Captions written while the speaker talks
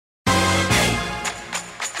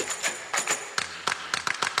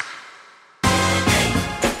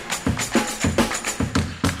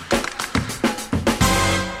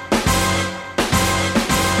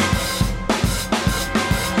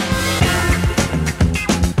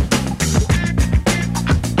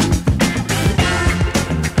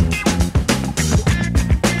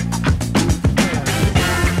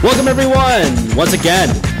everyone, once again,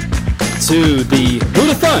 to the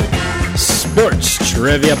Who'da Thunk Sports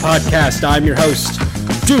Trivia Podcast. I'm your host,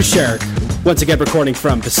 Drew Sherrick, once again recording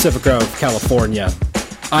from Pacific Grove, California.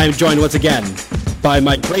 I'm joined once again by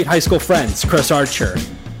my great high school friends, Chris Archer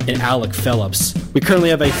and Alec Phillips. We currently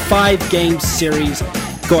have a 5-game series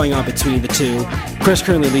going on between the two. Chris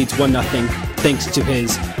currently leads 1-0 thanks to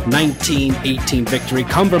his 19-18 victory,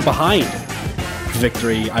 come from behind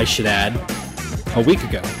victory, I should add, a week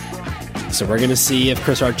ago. So we're going to see if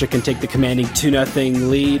Chris Archer can take the commanding 2-0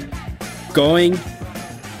 lead going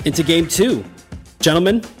into game 2.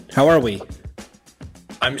 Gentlemen, how are we?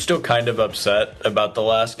 I'm still kind of upset about the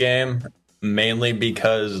last game, mainly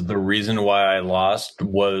because the reason why I lost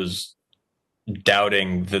was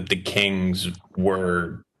doubting that the Kings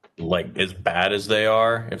were like as bad as they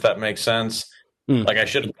are, if that makes sense. Like, I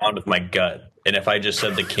should have gone with my gut. And if I just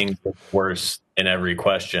said the Kings were worse in every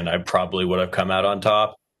question, I probably would have come out on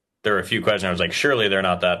top. There were a few questions I was like, surely they're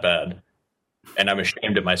not that bad. And I'm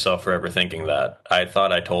ashamed of myself for ever thinking that. I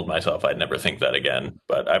thought I told myself I'd never think that again,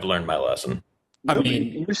 but I've learned my lesson. I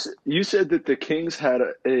mean, you said that the Kings had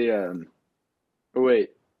you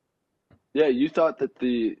thought that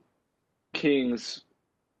the Kings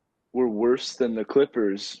were worse than the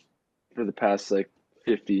Clippers for the past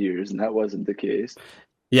 50 years, and that wasn't the case.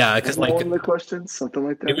 Yeah, because one of the questions, something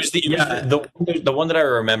like that. It was the one that I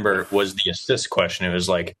remember was the assist question. It was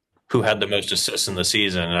like, who had the most assists in the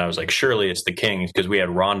season? And I was like, surely it's the Kings because we had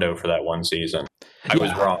Rondo for that one season. I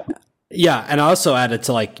was wrong. Yeah, and I also added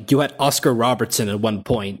to you had Oscar Robertson at one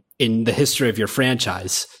point in the history of your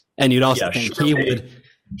franchise, and you'd also think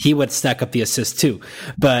he would stack up the assists too.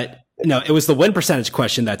 But no, it was the win percentage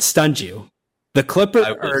question that stunned you. The Clippers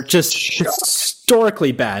are just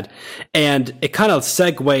historically bad, and it kind of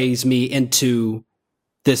segues me into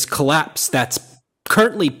this collapse that's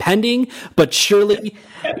currently pending, but surely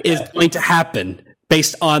is going to happen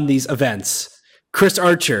based on these events. Chris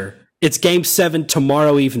Archer, it's Game 7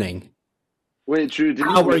 tomorrow evening. Wait, Drew, did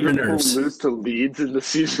you lose to Leeds in the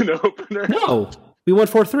season opener? No, we won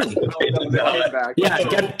 4-3. Yeah,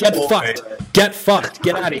 get fucked. Get fucked.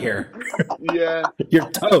 Get out of here. Yeah. You're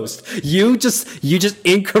toast. You just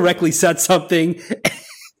incorrectly said something.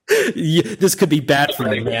 This could be bad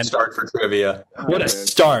for you, man. Start for trivia. What a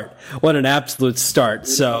start. What an absolute start.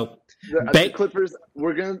 So the Clippers,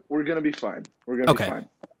 we're gonna be fine. We're gonna be fine.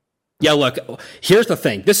 Yeah, look, here's the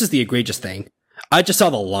thing. This is the egregious thing. I just saw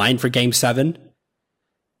the line for Game 7.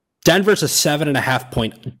 Denver's a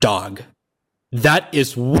 7.5-point dog. That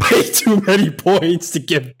is way too many points to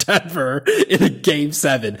give Denver in a Game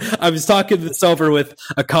 7. I was talking this over with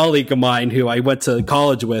a colleague of mine who I went to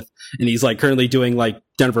college with, and he's currently doing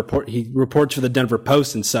Denver. He reports for the Denver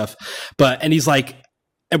Post and stuff. And he's like,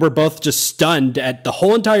 and we're both just stunned at the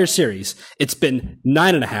whole entire series. It's been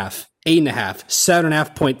 9.5, 8.5,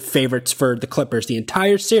 7.5 point favorites for the Clippers the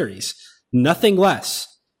entire series. Nothing less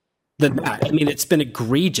than that. I mean, it's been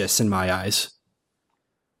egregious in my eyes.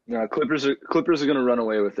 No, Clippers are going to run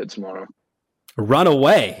away with it tomorrow. Run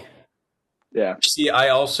away? Yeah. See, I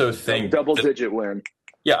also think double-digit win.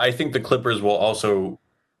 Yeah, I think the Clippers will also,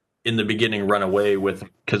 in the beginning, run away with,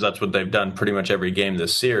 because that's what they've done pretty much every game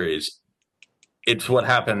this series. It's what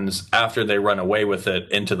happens after they run away with it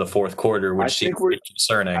into the fourth quarter, which seems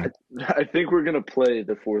concerning. I think we're going to play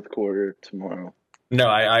the fourth quarter tomorrow. No,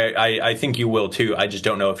 I think you will too. I just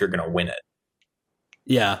don't know if you're going to win it.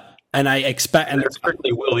 Yeah, and I expect, and there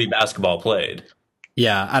certainly will be basketball played.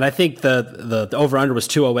 Yeah, and I think the over under was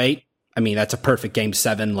 208. I mean, that's a perfect Game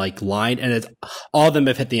 7 line, and all of them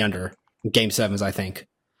have hit the under Game 7s, I think.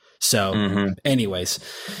 So, anyways,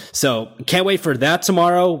 so can't wait for that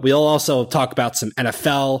tomorrow. We'll also talk about some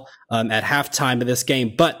NFL at halftime of this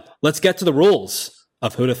game, but let's get to the rules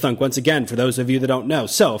of Who'da Thunk once again, for those of you that don't know.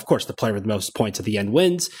 So, of course, the player with the most points at the end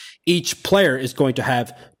wins. Each player is going to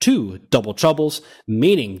have 2 double troubles,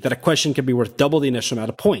 meaning that a question can be worth double the initial amount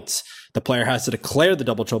of points. The player has to declare the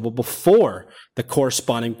double trouble before the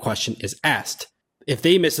corresponding question is asked. If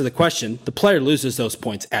they miss the question, the player loses those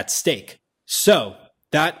points at stake. So,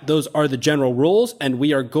 those are the general rules, and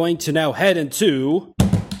we are going to now head into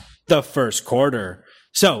the first quarter.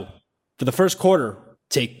 So, for the first quarter,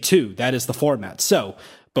 take 2. That is the format. So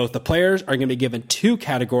both the players are going to be given 2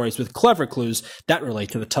 categories with clever clues that relate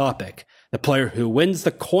to the topic. The player who wins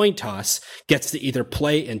the coin toss gets to either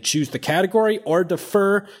play and choose the category or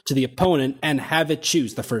defer to the opponent and have it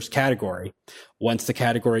choose the first category. Once the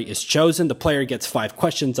category is chosen, the player gets 5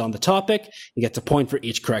 questions on the topic and gets a point for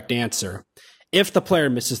each correct answer. If the player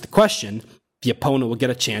misses the question, the opponent will get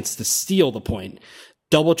a chance to steal the point.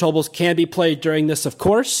 Double troubles can be played during this, of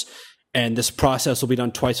course, and this process will be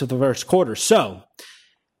done twice with the first quarter. So,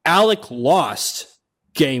 Alec lost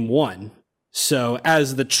game 1. So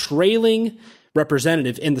as the trailing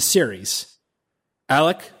representative in the series,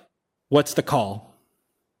 Alec, what's the call?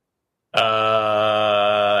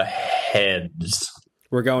 Heads.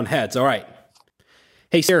 We're going heads. All right.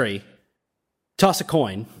 Hey, Siri, toss a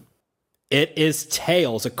coin. It is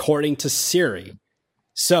tails, according to Siri.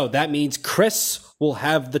 So that means Chris will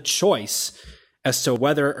have the choice as to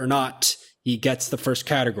whether or not he gets the first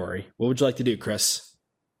category. What would you like to do, Chris?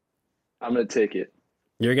 I'm going to take it.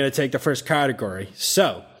 You're going to take the first category.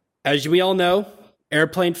 So, as we all know,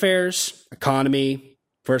 airplane fares, economy,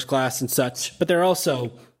 first class and such, but they're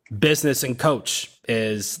also business and coach,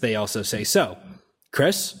 as they also say. So,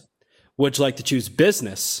 Chris, would you like to choose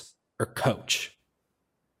business or coach?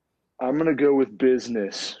 I'm going to go with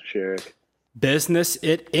business, Sherrick. Business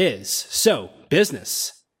it is. So,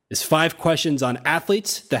 business is 5 questions on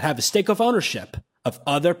athletes that have a stake of ownership of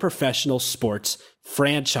other professional sports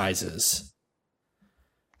franchises.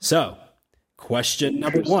 So, question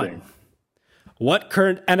number 1. What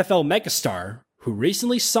current NFL megastar who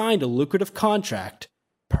recently signed a lucrative contract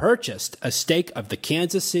purchased a stake of the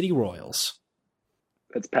Kansas City Royals?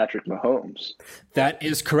 That's Patrick Mahomes. That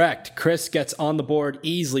is correct. Chris gets on the board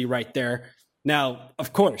easily right there. Now,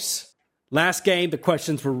 of course, last game, the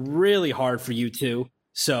questions were really hard for you two.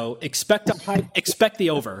 So expect the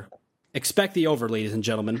over. Expect the over, ladies and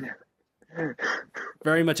gentlemen.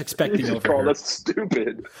 Very much expect the over. Call us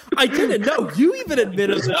stupid. I didn't know. You even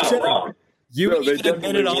admitted on the show. You even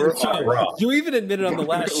admitted on the show. You even admitted on the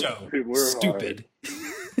last show. Stupid.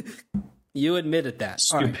 You admitted that.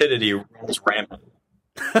 Stupidity runs rampant.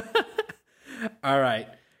 All right.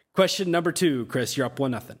 Question number 2, Chris. You're up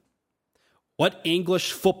 1-0. What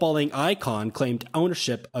English footballing icon claimed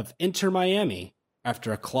ownership of Inter Miami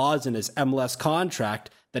after a clause in his MLS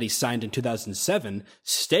contract that he signed in 2007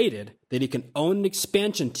 stated that he can own an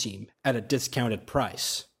expansion team at a discounted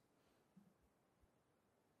price?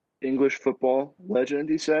 English football legend,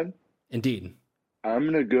 he said? Indeed. I'm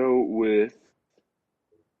going to go with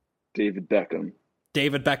David Beckham.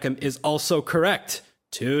 David Beckham is also correct.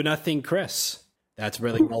 2-0, Chris. That's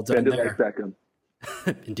really well done there. Like Beckham.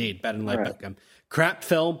 Indeed, better than like Beckham. Crap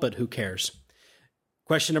film, but who cares?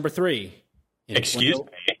 Question number 3. Excuse me.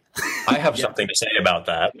 I have something to say about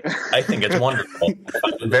that. I think it's wonderful.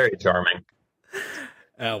 Very charming.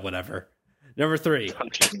 Oh, whatever. Number 3.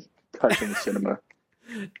 Touching cinema.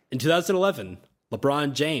 In 2011,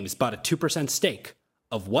 LeBron James bought a 2% stake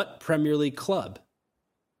of what Premier League club?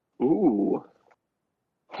 Ooh.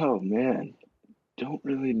 Oh, man. Don't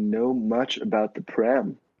really know much about the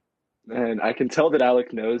Prem. And I can tell that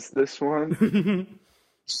Alec knows this one.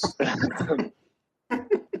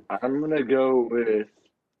 I'm going to go with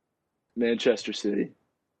Manchester City.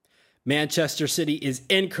 Manchester City is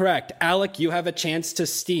incorrect. Alec, you have a chance to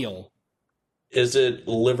steal. Is it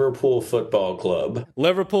Liverpool Football Club?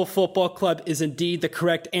 Liverpool Football Club is indeed the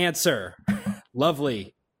correct answer.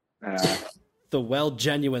 Lovely. The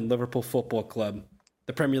well-genuine Liverpool Football Club,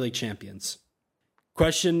 the Premier League champions.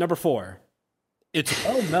 Question number 4. It's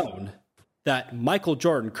well known that Michael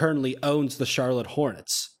Jordan currently owns the Charlotte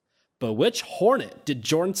Hornets. But which Hornet did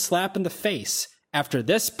Jordan slap in the face after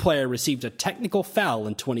this player received a technical foul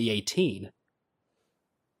in 2018?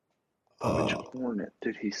 Which Hornet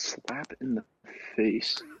did he slap in the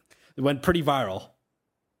face? It went pretty viral.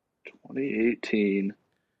 2018.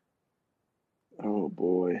 Oh,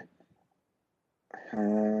 boy.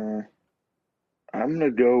 I'm going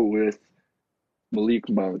to go with Malik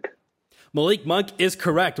Monk. Malik Monk is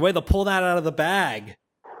correct. Way to pull that out of the bag.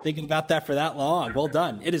 Thinking about that for that long. Well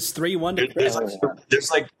done. It is 3-1 to Chris. There's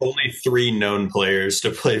like only 3 known players to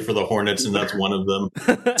play for the Hornets, and that's one of them.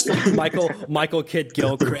 Michael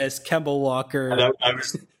Kidd-Gilchrist, Kemba Walker.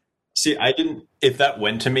 I didn't. If that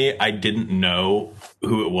went to me, I didn't know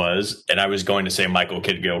who it was, and I was going to say Michael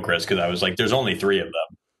Kidd-Gilchrist because I was like, "There's only 3 of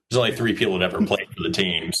them. There's only 3 people that ever played for the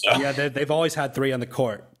team." So. Yeah, they've always had 3 on the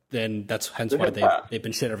court, and that's hence why they've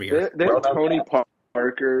been shit every year. They had Tony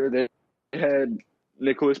Parker. They had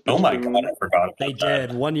Nicholas Batum. Oh my God, I forgot about They that.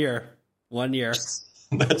 did 1 year. 1 year.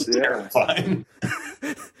 That's terrifying.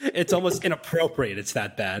 It's almost inappropriate. It's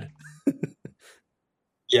that bad.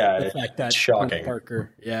 Yeah, the fact that it's shocking.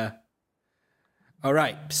 Parker, yeah. All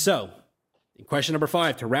right, so question number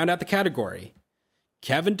 5 to round out the category.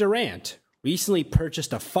 Kevin Durant recently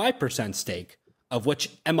purchased a 5% stake of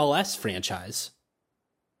which MLS franchise?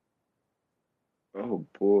 Oh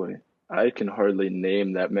boy, I can hardly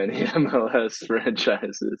name that many MLS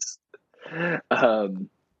franchises.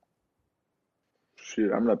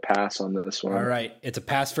 Shoot, I'm gonna pass on this one. All right, it's a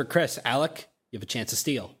pass for Chris. Alec, you have a chance to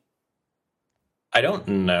steal. I don't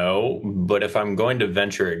know, but if I'm going to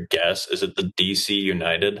venture a guess, is it the DC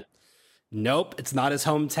United? Nope, it's not his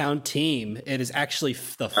hometown team. It is actually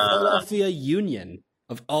the Philadelphia Union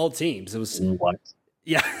of all teams. It was What?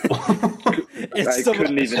 yeah. I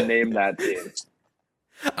couldn't even name that team.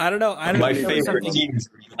 I don't know. My favorite teams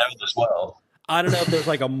as well. I don't know if there's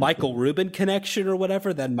like a Michael Rubin connection or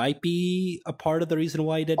whatever that might be a part of the reason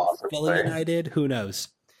why he did Philly United. Who knows?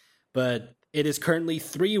 But it is currently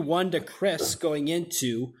 3-1 to Chris going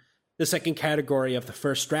into the second category of the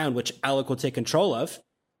first round, which Alec will take control of.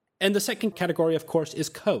 And the second category, of course, is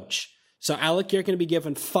coach. So, Alec, you're going to be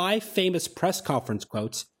given 5 famous press conference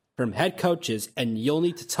quotes from head coaches, and you'll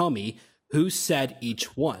need to tell me who said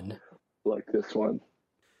each one. Like this one.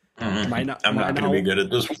 I'm not going to be good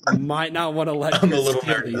at this one. Might not want to let I'm a little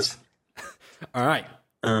nervous. All right.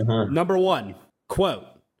 Number 1, quote,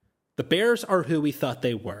 "The Bears are who we thought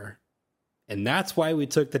they were, and that's why we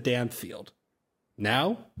took the damn field.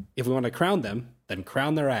 Now, if we want to crown them, then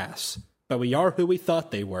crown their ass. But we are who we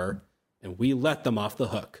thought they were, and we let them off the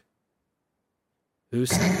hook." Who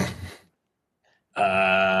said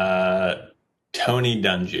that? Tony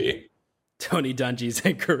Dungy. Tony Dungy's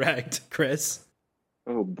incorrect. Chris?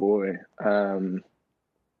 Oh, boy.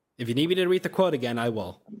 If you need me to read the quote again, I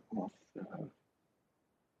will.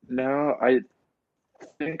 No, I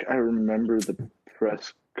think I remember the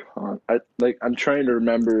press con. I'm trying to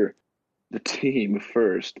remember the team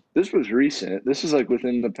first. This was recent. This is like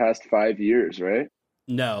within the past 5 years, right?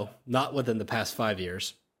 No, not within the past 5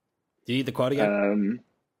 years. Do you need the quote again?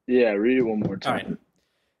 Yeah, read it one more time. All right.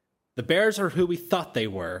 "The Bears are who we thought they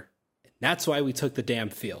were, and that's why we took the damn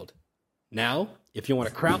field. Now, if you want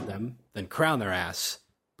to crown them, then crown their ass.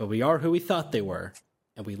 But we are who we thought they were,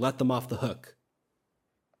 and we let them off the hook."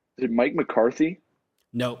 Is it Mike McCarthy?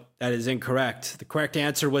 Nope, that is incorrect. The correct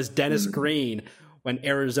answer was Dennis Green. When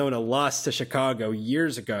Arizona lost to Chicago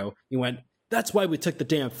years ago, he went, "That's why we took the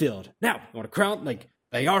damn field. Now, you want to crown? Like,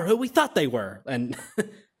 they are who we thought they were." And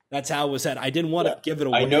that's how it was said. I didn't want to give it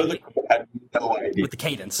away. I know I had no idea. With the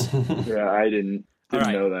cadence. Yeah, I didn't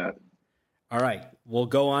right. know that. All right, we'll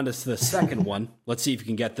go on to the second one. Let's see if you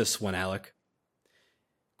can get this one, Alec.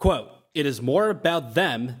 Quote, "It is more about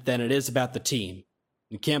them than it is about the team.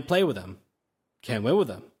 You can't play with them. Can't win with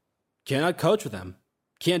them. Cannot coach with them.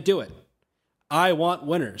 Can't do it. I want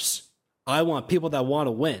winners. I want people that want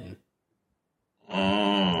to win."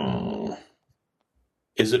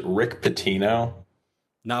 Is it Rick Pitino?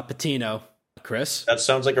 Not Pitino. Chris? That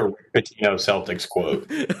sounds like a Rick Pitino Celtics quote.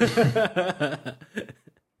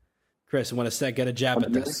 Chris, want to get a jab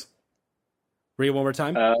at this? Read it one more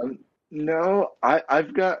time. No,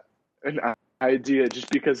 I've got an idea just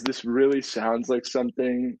because this really sounds like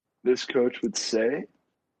something this coach would say.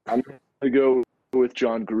 I'm going to go with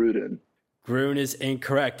John Gruden. Gruden is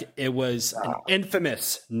incorrect. It was an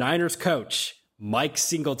infamous Niners coach, Mike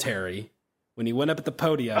Singletary, when he went up at the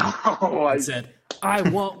podium and said, "I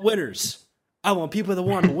want winners. I want people that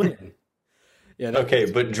want to win." Yeah.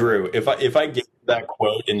 Okay, but Drew, if I gave that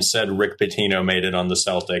quote and said Rick Pitino made it on the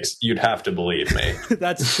Celtics, you'd have to believe me.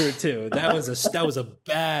 That's true too. That was a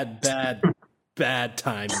bad time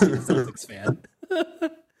to be a Celtics fan.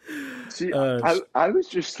 See, I was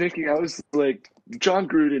just thinking, I was like, John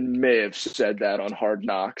Gruden may have said that on Hard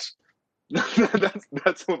Knocks.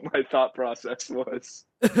 That's what my thought process was.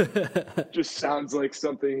 Just sounds like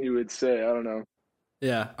something he would say. I don't know.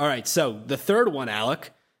 Yeah. All right. So the third one,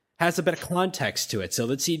 Alec, has a bit of context to it. So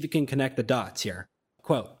let's see if you can connect the dots here.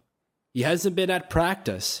 Quote, "He hasn't been at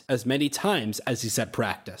practice as many times as he's at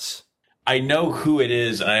practice." I know who it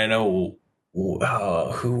is, and I know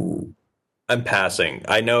who I'm passing.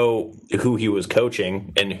 I know who he was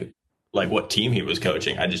coaching and what team he was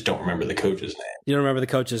coaching. I just don't remember the coach's name. You don't remember the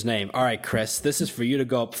coach's name. All right, Chris, this is for you to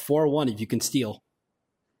go up 4-1 if you can steal.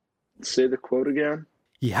 Say the quote again.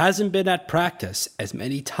 "He hasn't been at practice as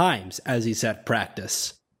many times as he's at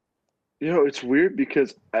practice." You know, it's weird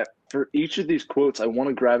because for each of these quotes, I want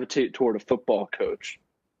to gravitate toward a football coach.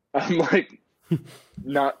 I'm like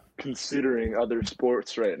not considering other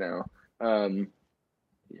sports right now.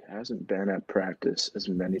 He hasn't been at practice as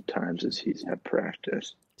many times as he's had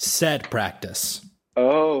practice. Said practice.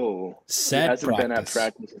 Oh. Said he hasn't practice. been at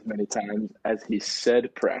practice as many times as he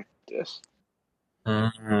said practice.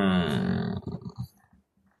 Mm-hmm.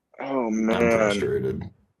 Oh, man. I'm frustrated.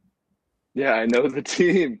 Yeah, I know the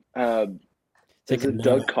team. Is it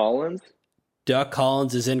Doug Collins? Doug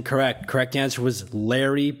Collins is incorrect. Correct answer was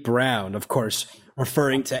Larry Brown, of course,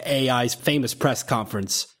 referring to AI's famous press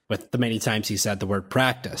conference with the many times he said the word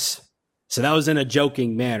practice. So that was in a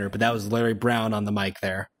joking manner, but that was Larry Brown on the mic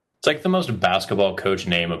there. It's like the most basketball coach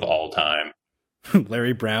name of all time.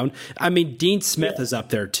 Larry Brown. I mean, Dean Smith is up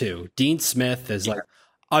there too. Dean Smith is like,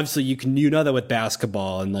 obviously you know that with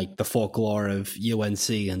basketball and like the folklore of UNC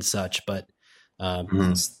and such, but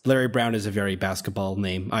Larry Brown is a very basketball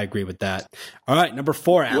name. I agree with that. All right, number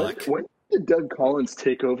 4, Alec. When did Doug Collins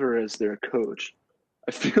take over as their coach?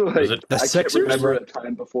 I feel like the I Sixers? can't remember a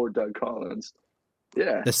time before Doug Collins.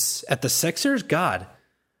 Yeah. At the Sixers? God.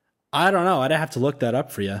 I don't know. I'd have to look that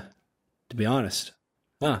up for you, to be honest.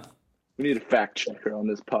 Huh. We need a fact checker on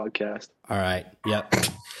this podcast. All right. Yep.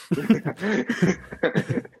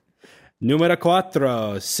 Numero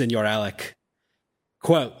 4, Senor Alec.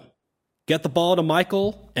 Quote, get the ball to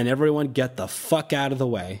Michael and everyone get the fuck out of the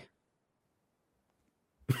way.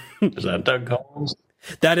 Is that Doug Collins?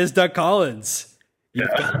 That is Doug Collins.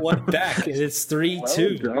 You've got one back. It's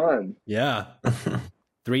 3-2. Well done. Yeah.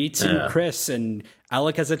 3-2, Chris. And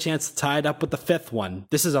Alec has a chance to tie it up with the 5th one.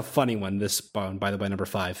 This is a funny one, this one, by the way, number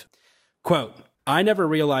 5. Quote, I never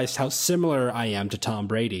realized how similar I am to Tom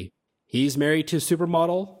Brady. He's married to a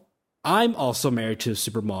supermodel. I'm also married to a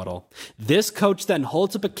supermodel. This coach then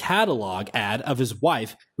holds up a catalog ad of his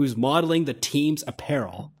wife who's modeling the team's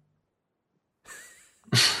apparel.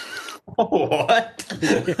 What?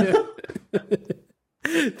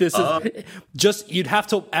 This is just, you'd have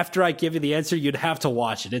to, after I give you the answer, you'd have to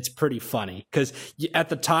watch it. It's pretty funny because at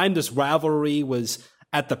the time this rivalry was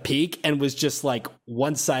at the peak and was just like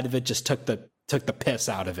one side of it just took the piss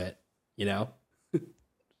out of it, you know?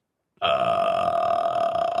 I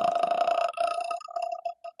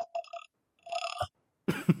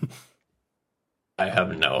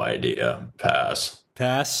have no idea. Pass.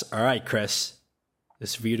 Pass. All right, Chris. This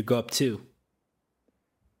is for you to go up 2.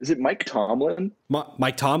 Is it Mike Tomlin?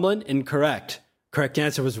 Mike Tomlin? Incorrect. Correct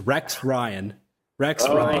answer was Rex Ryan. Ryan.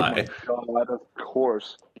 Oh my God, of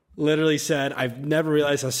course. Literally said, I've never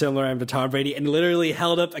realized how similar I am to Tom Brady, and literally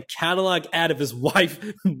held up a catalog ad of his wife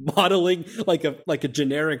modeling like a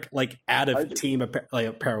generic like ad of team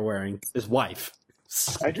apparel wearing his wife.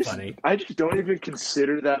 I just don't even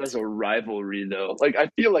consider that as a rivalry though. Like I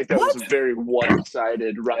feel like that was a very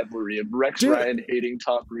one-sided rivalry of Rex Ryan hating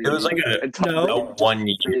Tom Brady. It was like a 1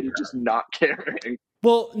 year just not caring.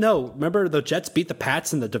 Well, no. Remember the Jets beat the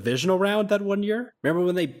Pats in the divisional round that one year? Remember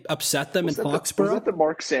when they upset them in Foxborough? Was that the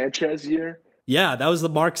Mark Sanchez year? Yeah, that was the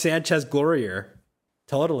Mark Sanchez glory year.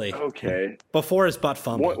 Totally. Okay. Before his butt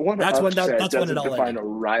fumble. That's when it all define ended. a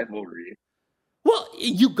rivalry. Well,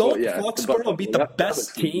 you go to Foxborough and beat the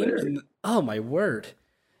best team. And, oh, my word.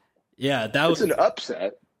 Yeah, that was... It's an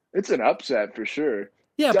upset. It's an upset for sure.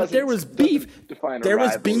 Yeah, but there was beef.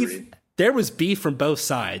 There was beef from both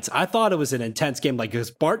sides. I thought it was an intense game. Like, because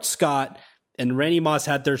Bart Scott and Randy Moss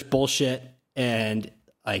had their bullshit, and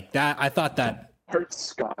like that, I thought that Bart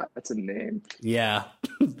Scott, that's a name. Yeah,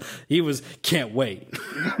 he was can't wait,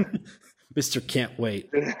 Mr. Can't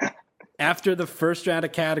Wait. After the first round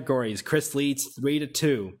of categories, Chris leads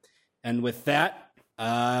 3-2, and with that,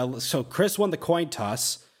 so Chris won the coin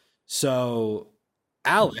toss. So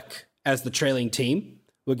Alec, as the trailing team,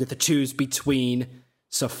 will get to choose between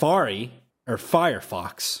Safari or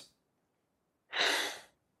Firefox.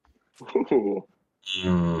 Ooh.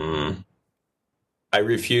 I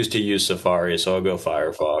refuse to use Safari, so I'll go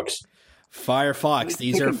Firefox. Firefox.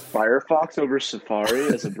 These are Firefox over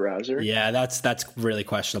Safari as a browser. Yeah, that's really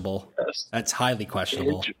questionable. Yes. That's highly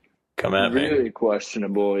questionable. Come at me. Really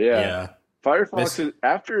questionable. Yeah. Firefox is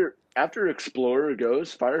after Explorer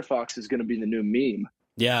goes. Firefox is going to be the new meme.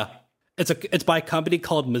 Yeah, it's by a company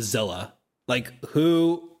called Mozilla. Like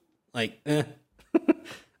who? Like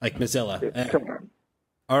like Mozilla. Come on.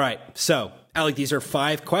 All right. So, Alec, these are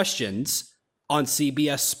 5 questions on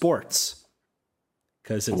CBS Sports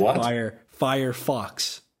because it's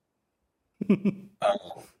Firefox.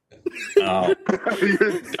 Oh. You're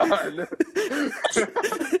done.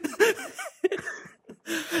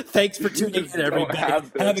 Thanks for tuning in, everybody.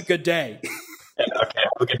 Have a good day. Okay,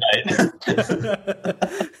 have a good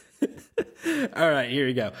night. All right, here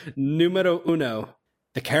we go. Numero 1.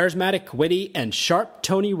 The charismatic, witty, and sharp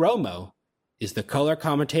Tony Romo is the color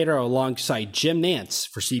commentator alongside Jim Nantz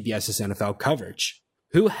for CBS's NFL coverage.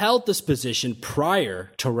 Who held this position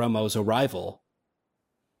prior to Romo's arrival?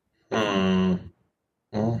 Who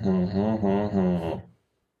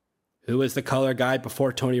was the color guy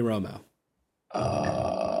before Tony Romo?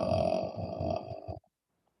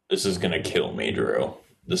 This is going to kill me, Drew.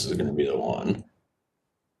 This is going to be the one.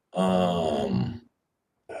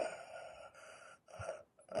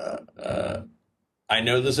 I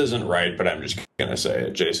know this isn't right, but I'm just going to say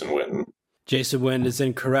it. Jason Witten. Jason Witten is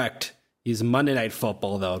incorrect. He's Monday Night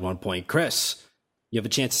Football, though, at one point. Chris, you have a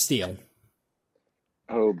chance to steal.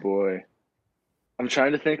 Oh, boy. I'm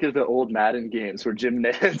trying to think of the old Madden games where Jim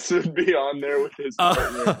Nantz would be on there with his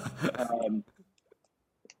partner.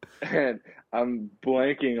 And I'm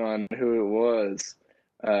blanking on who it was.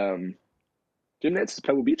 Jim Nantz is a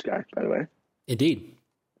Pebble Beach guy, by the way. Indeed.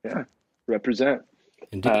 Yeah, represent.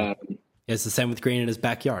 Indeed. It's the same with green in his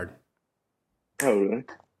backyard. Oh, really?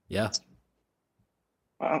 Yeah.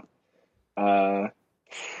 Wow.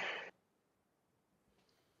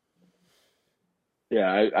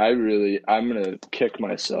 Yeah, I'm going to kick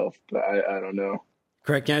myself, but I don't know.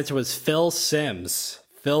 Correct answer was Phil Simms.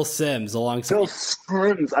 Phil Simms alongside... Phil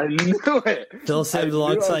Simms, I knew it. Phil Simms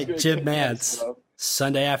alongside Jim Nantz.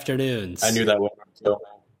 Sunday afternoons. I knew that one too.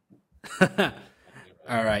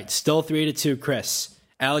 All right, still 3-2, Chris.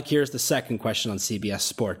 Alec, here's the second question on CBS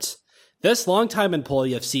Sports. This longtime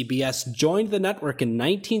employee of CBS joined the network in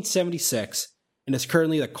 1976 and is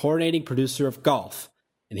currently the coordinating producer of golf.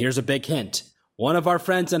 And here's a big hint. One of our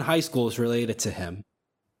friends in high school is related to him.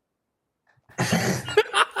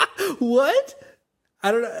 What?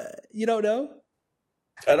 I don't know. You don't know?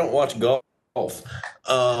 I don't watch golf.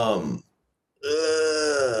 And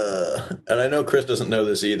I know Chris doesn't know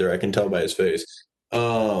this either. I can tell by his face.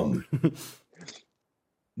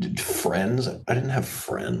 Friends? I didn't have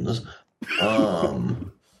friends.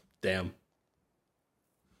 Damn.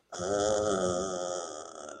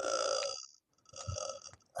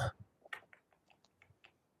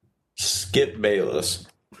 Skip Bayless.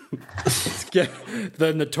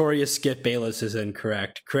 The notorious Skip Bayless is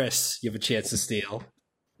incorrect. Chris, you have a chance to steal.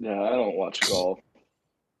 No, I don't watch golf.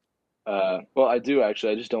 Well, I do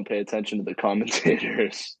actually. I just don't pay attention to the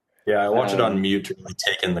commentators. Yeah, I watch it on mute to really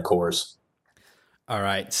take in the course. All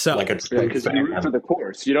right, so because you root for the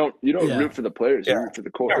course. You don't root for the players. You root for the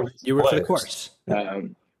course. You root for the course.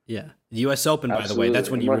 The U.S. Open, by the way, that's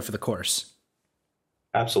when you root for the course.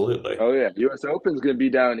 Absolutely. Oh yeah, U.S. Open's going to be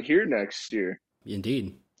down here next year.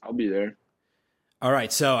 Indeed, I'll be there. All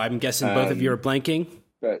right, so I'm guessing both of you are blanking.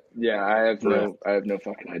 But yeah, I have no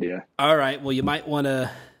fucking idea. All right, well, you might want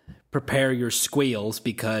to prepare your squeals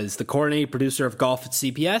because the coordinating producer of golf at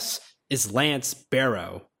CBS is Lance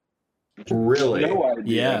Barrow. Really? No idea.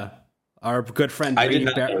 Yeah, our good friend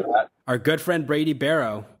Brady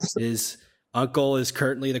Barrow, his uncle is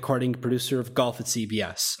currently the coordinating producer of golf at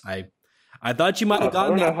CBS. I thought you might have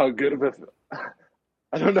gotten that. I don't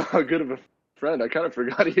know how good of a friend. I kind of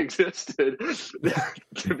forgot he existed.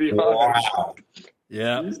 To be honest. Wow.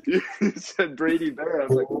 Yeah. You said Brady Barrow. I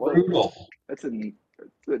was like, what? That's a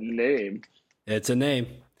name. It's a name.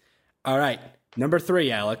 All right. Number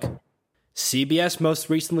 3, Alec. CBS most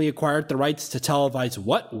recently acquired the rights to televise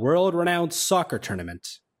what world-renowned soccer tournament?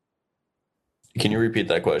 Can you repeat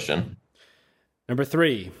that question? Number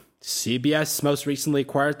 3. CBS most recently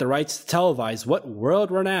acquired the rights to televise what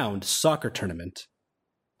world-renowned soccer tournament?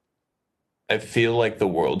 I feel like the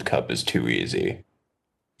World Cup is too easy.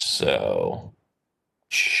 So,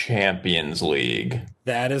 Champions League.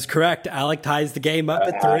 That is correct. Alec ties the game up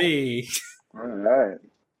at 3. All right.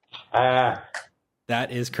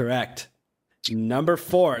 That is correct. Number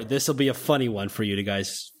 4. This will be a funny one for you to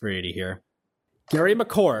hear. Gary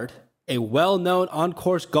McCord, a well-known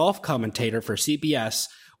on-course golf commentator for CBS,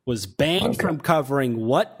 was banned from covering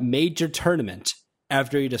what major tournament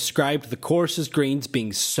after he described the course's greens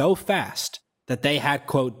being so fast that they had,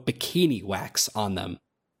 quote, bikini wax on them?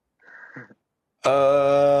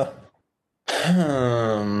 I'm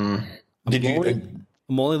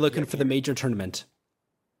only looking for the major tournament.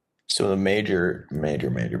 So the major,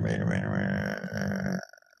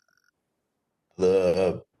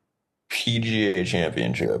 the PGA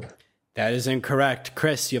Championship. That is incorrect.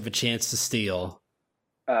 Chris, you have a chance to steal.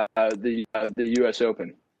 The U.S.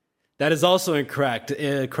 Open. That is also incorrect.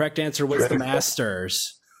 Correct answer was the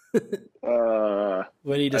Masters.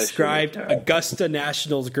 When he described Augusta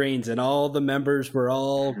National's greens, and all the members were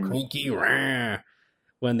all cranky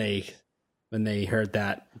when they heard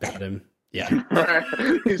that about him. Yeah.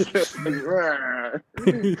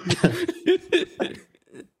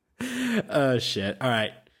 Oh shit! All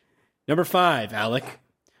right, number 5, Alec.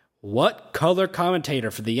 What color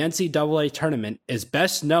commentator for the NCAA tournament is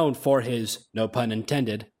best known for his, no pun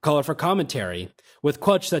intended, colorful commentary, with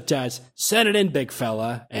quotes such as, "Send it in, big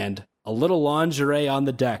fella," and "a little lingerie on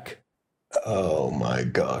the deck"? Oh my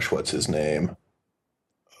gosh, what's his name?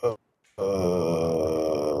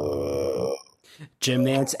 Jim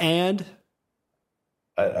Nantz and?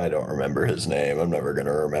 I don't remember his name. I'm never going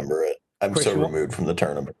to remember it. I'm Chris, so removed from the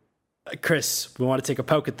tournament. Chris, we want to take a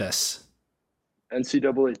poke at this.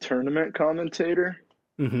 NCAA tournament commentator?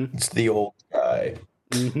 Mm-hmm. It's the old guy.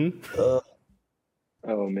 Mm-hmm.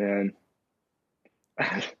 Oh, man.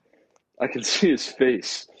 I can see his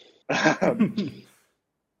face.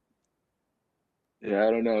 Yeah,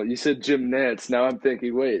 I don't know. You said Jim Nance. Now I'm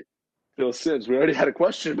thinking, wait, Phil Sims. We already had a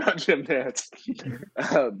question about Jim Nance.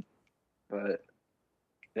 But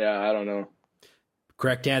yeah, I don't know.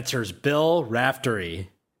 Correct answer is Bill Raftery.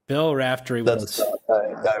 Bill Raftery was.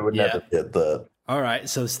 I would never get that. All right,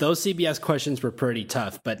 so those CBS questions were pretty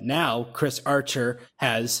tough, but now Chris Archer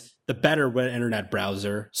has the better internet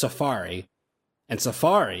browser, Safari. And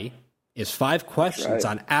Safari is 5 questions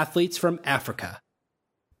on athletes from Africa.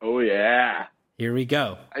 Oh, yeah. Here we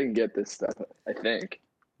go. I can get this stuff, I think.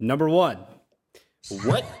 Number 1.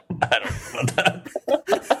 What? I don't know that.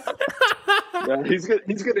 Yeah,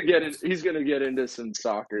 he's gonna get into some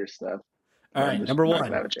soccer stuff. All right, number 1. Not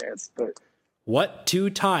gonna have a chance, but what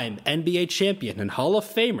 2-time NBA champion and Hall of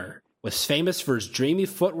Famer was famous for his dreamy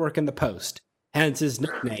footwork in the post, hence his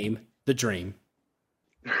nickname, The Dream?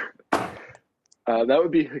 That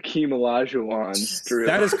would be Hakeem Olajuwon. Drew.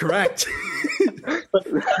 That is correct.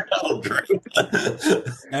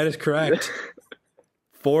 That is correct.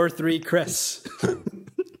 4-3, Chris.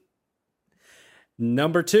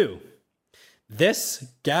 Number 2. This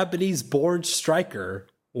Gabonese-born striker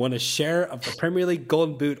won a share of the Premier League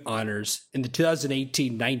Golden Boot honors in the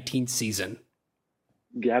 2018-19 season.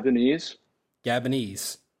 Gabonese?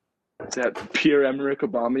 Gabonese. Is that Pierre-Emerick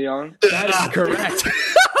Aubameyang? That is correct.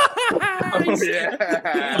 Oh,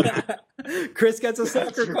 yeah. Chris gets a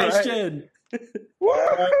soccer question.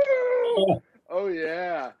 Oh,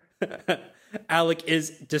 yeah. Alec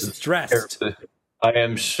is distressed. I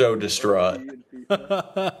am so distraught.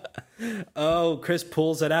 Oh, Chris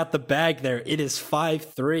pulls it out the bag there. It is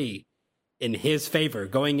 5-3 in his favor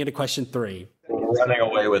going into question 3. Running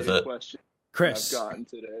away with it. Chris, I've gotten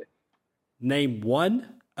today. Name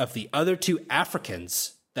one of the other 2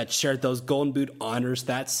 Africans that shared those Golden Boot honors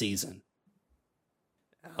that season.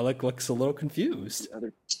 Alec looks a little confused.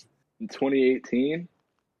 In 2018?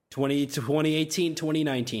 2018,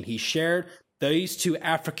 2019. He shared, these 2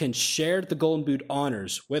 Africans shared the Golden Boot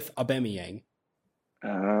honors with Aubameyang.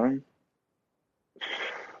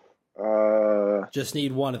 Just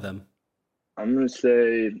need one of them. I'm going to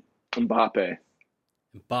say Mbappe.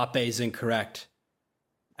 Mbappe is incorrect.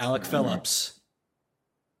 Alec Phillips.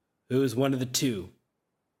 Who is one of the 2?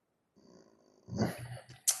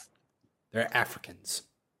 They're Africans.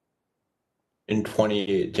 In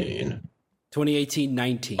 2018.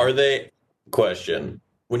 2018-19. Are they, question,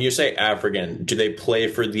 when you say African, do they play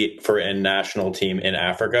for a national team in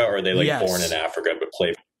Africa, or are they born in Africa but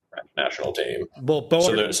play for a national team? Well, both.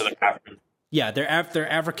 So they're African. Yeah, they're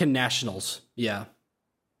African nationals. Yeah.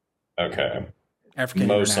 Okay. African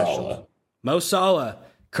Mo internationals. Salah. Mo Salah,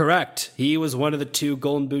 correct. He was one of the 2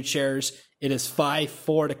 Golden Boot sharers. It is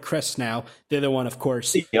 5-4 to Chris now. The other one, of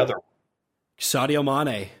course. The other one. Sadio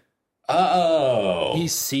Mane. Oh.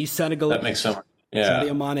 He's Senegalese. That makes sense. Yeah.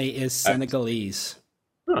 Sadio Mane is Senegalese.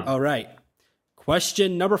 Huh. All right.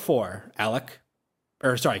 Question number 4, Alec.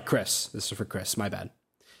 Or sorry, Chris. This is for Chris. My bad.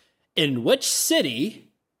 In which city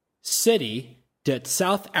did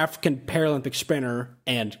South African Paralympic sprinter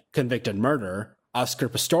and convicted murderer Oscar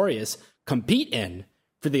Pistorius compete in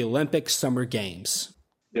for the Olympic Summer Games?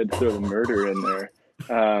 You had to throw the murder in there.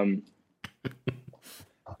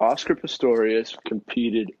 Oscar Pistorius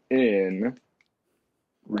competed in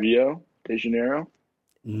Rio de Janeiro.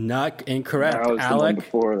 Not incorrect. That was the one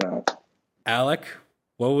before that. Alec,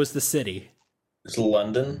 what was the city? It's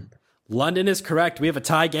London. London is correct. We have a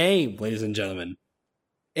tie game, ladies and gentlemen.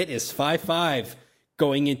 It is 5-5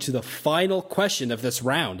 going into the final question of this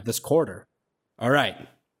round, this quarter. All right.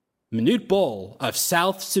 Manute Bol of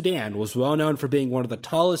South Sudan was well known for being one of the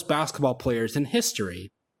tallest basketball players in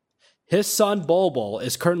history. His son Bol Bol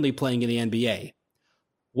is currently playing in the NBA.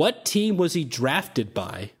 What team was he drafted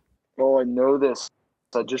by? Oh, I know this.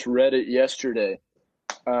 I just read it yesterday.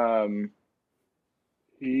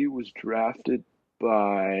 He was drafted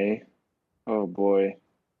by, oh boy.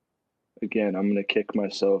 Again, I'm going to kick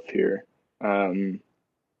myself here. I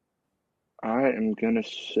am going to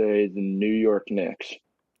say the New York Knicks.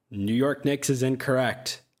 New York Knicks is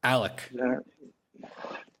incorrect. Alec.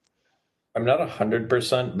 I'm not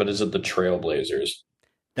 100%, but is it the Trailblazers?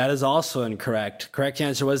 That is also incorrect. Correct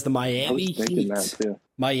answer was the Miami Heat. That too.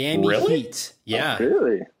 Miami Heat. Yeah. Oh,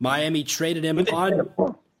 really? Miami traded him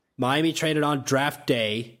on draft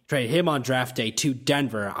day. Traded him on draft day to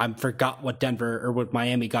Denver. I forgot what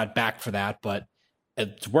Miami got back for that, but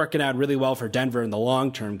it's working out really well for Denver in the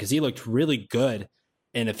long term because he looked really good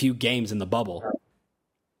in a few games in the bubble.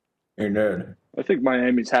 You're nerd. I think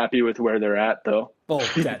Miami's happy with where they're at, though. Well,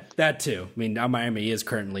 that too. I mean, now Miami is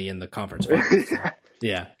currently in the conference finals.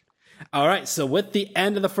 Yeah. All right. So with the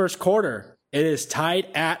end of the first quarter, it is tied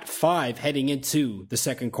at 5 heading into the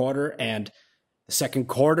second quarter, and Second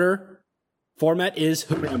quarter format is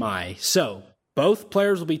Who Am I? So both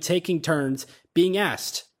players will be taking turns being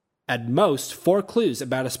asked at most 4 clues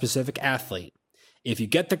about a specific athlete. If you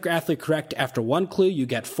get the athlete correct after 1 clue, you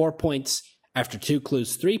get 4 points. After 2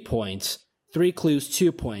 clues, 3 points. 3 clues,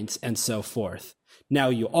 2 points, and so forth. Now,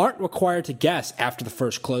 you aren't required to guess after the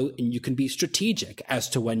first clue, and you can be strategic as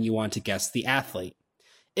to when you want to guess the athlete.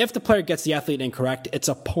 If the player gets the athlete incorrect, its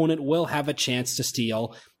opponent will have a chance to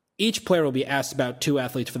steal. Each player will be asked about 2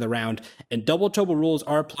 athletes for the round, and double trouble rules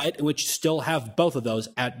are applied in which you still have both of those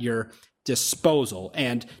at your disposal.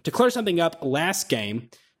 And to clear something up, last game,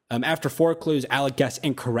 after 4 clues, Alec guessed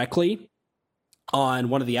incorrectly on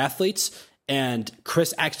one of the athletes, and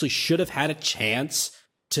Chris actually should have had a chance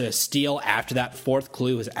to steal after that 4th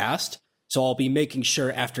clue was asked. So I'll be making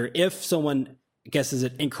sure after, if someone guesses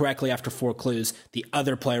it incorrectly after 4 clues, the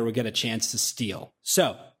other player will get a chance to steal.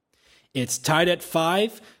 So it's tied at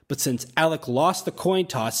 5, but since Alec lost the coin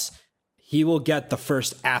toss, he will get the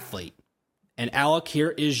first athlete. And Alec,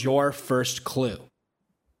 here is your first clue.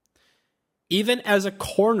 Even as a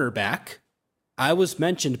cornerback, I was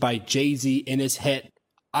mentioned by Jay-Z in his hit,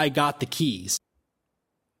 I Got the Keys.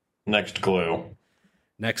 Next clue.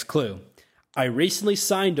 Next clue. I recently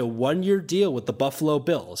signed a 1-year deal with the Buffalo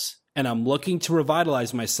Bills, and I'm looking to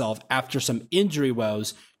revitalize myself after some injury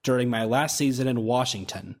woes during my last season in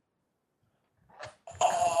Washington.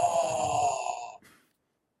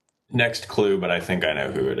 Next clue, but I think I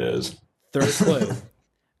know who it is. Third clue.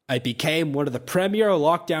 I became one of the premier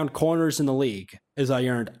lockdown corners in the league, as I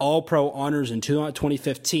earned All-Pro honors in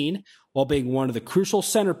 2015 while being one of the crucial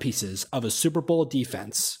centerpieces of a Super Bowl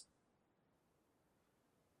defense.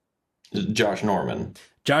 Josh Norman.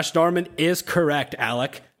 Josh Norman is correct,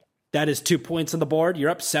 Alec. That is 2 points on the board. You're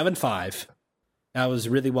up 7-5. That was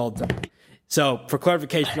really well done. So, for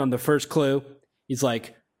clarification on the first clue, he's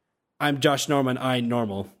like, I'm Josh Norman, I ain't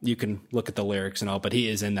normal. You can look at the lyrics and all, but he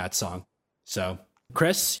is in that song. So,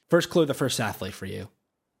 Chris, first clue, the first athlete for you.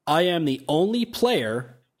 I am the only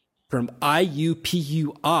player from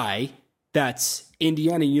IUPUI, that's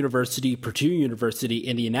Indiana University, Purdue University,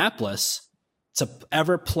 Indianapolis, to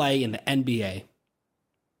ever play in the NBA.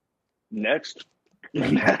 Next. All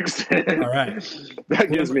right. That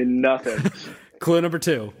gives me nothing. Clue number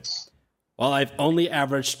 2. While I've only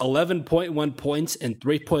averaged 11.1 points and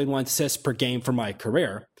 3.1 assists per game for my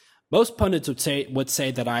career, most pundits would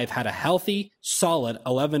say that I've had a healthy, solid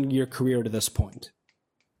 11-year career to this point.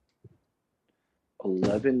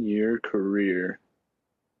 11-year career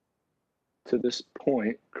to this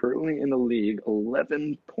point, currently in the league,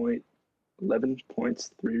 11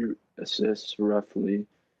 points, 3 assists, roughly.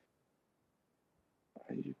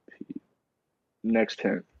 IUP. Next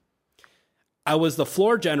hint. I was the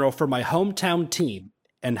floor general for my hometown team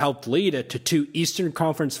and helped lead it to 2 Eastern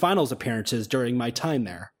Conference Finals appearances during my time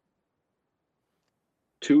there.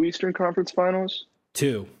 2 Eastern Conference Finals?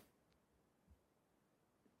 2.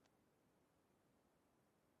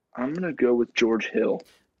 I'm going to go with George Hill.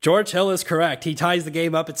 George Hill is correct. He ties the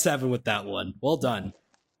game up at 7 with that one. Well done.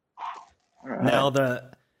 Right.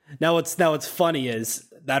 Now what's funny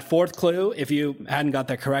is that 4th clue, if you hadn't got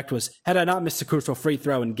that correct, was had I not missed a crucial free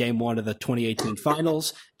throw in Game 1 of the 2018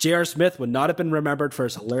 Finals, J.R. Smith would not have been remembered for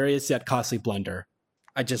his hilarious yet costly blunder.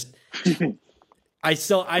 I had to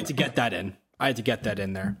get that in. I had to get that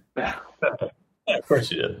in there. Yeah, of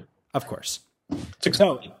course you did. Of course. It's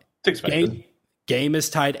expected. Game is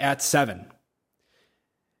tied at 7.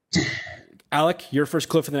 Alec, your first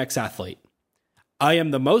clue for the next athlete. I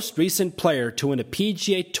am the most recent player to win a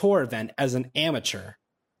PGA Tour event as an amateur.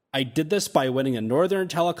 I did this by winning a Northern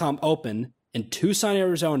Telecom Open in Tucson,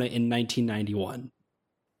 Arizona in 1991.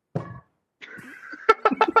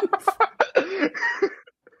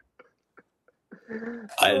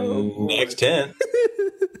 Next hint.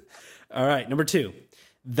 All right, number 2.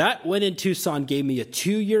 That win in Tucson gave me a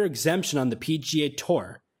 2-year exemption on the PGA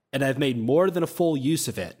Tour, and I've made more than a full use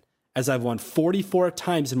of it, as I've won 44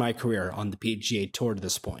 times in my career on the PGA Tour to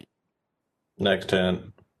this point. Next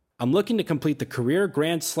hint. I'm looking to complete the career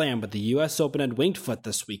Grand Slam with the U.S. Open at Winged Foot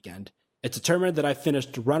this weekend. It's a tournament that I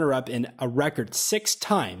finished runner-up in a record 6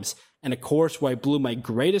 times, and a course where I blew my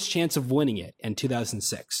greatest chance of winning it in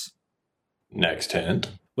 2006. Next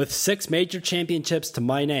hint. With 6 major championships to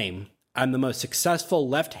my name, I'm the most successful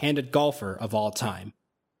left-handed golfer of all time.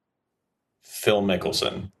 Phil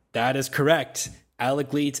Mickelson. That is correct.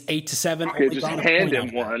 Alec leads 8-7. Okay, just hand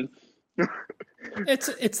him one.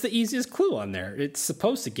 It's the easiest clue on there. It's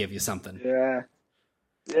supposed to give you something. Yeah.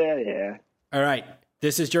 All right.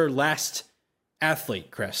 This is your last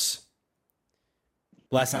athlete, Chris.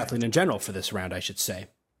 Last athlete in general for this round, I should say.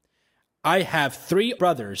 I have 3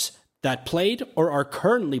 brothers that played or are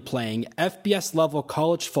currently playing FBS level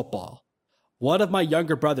college football. One of my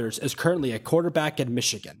younger brothers is currently a quarterback at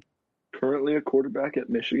Michigan. Currently a quarterback at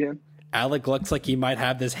Michigan? Alec looks like he might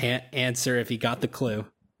have this answer if he got the clue.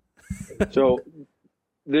 So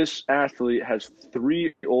this athlete has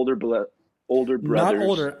 3 older brothers. Not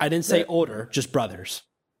older. I didn't say older, just brothers.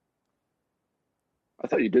 I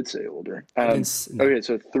thought you did say older. No. Okay,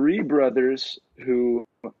 so 3 brothers who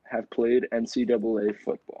have played NCAA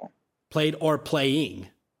football. Played or playing.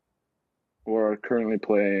 Or are currently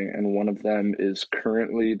playing, and one of them is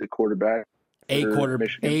currently the quarterback. A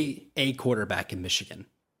quarterback in Michigan.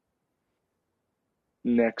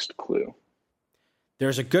 Next clue.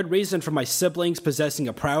 There's a good reason for my siblings possessing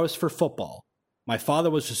a prowess for football. My father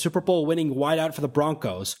was a Super Bowl winning wideout for the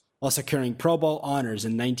Broncos while securing Pro Bowl honors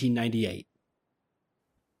in 1998.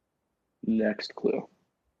 Next clue.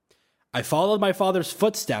 I followed my father's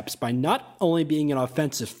footsteps by not only being an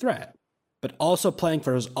offensive threat, but also playing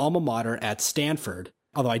for his alma mater at Stanford,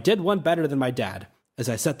 although I did one better than my dad, as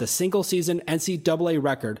I set the single-season NCAA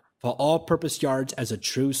record for all-purpose yards as a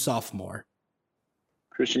true sophomore.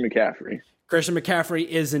 Christian McCaffrey. Christian McCaffrey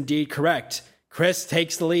is indeed correct. Chris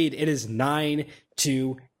takes the lead. It is 9-8.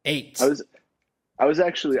 I was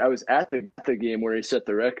at the game where he set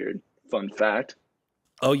the record. Fun fact.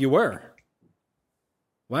 Oh, you were?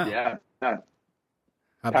 Wow. Yeah. How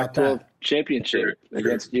about Pac-12 that? championship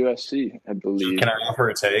against USC, I believe. Can I offer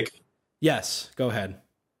a take? Yes, go ahead.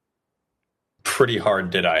 Pretty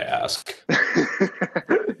hard did I ask?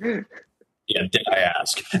 Yeah, did I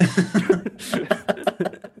ask?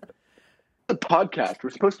 The podcast.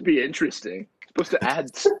 We're supposed to be interesting. We're supposed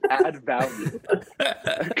to add value.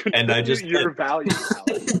 And I just your did. value,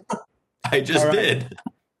 Alex. I just did.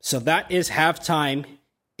 So that is halftime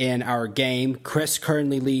in our game. Chris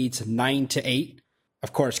currently leads 9-8.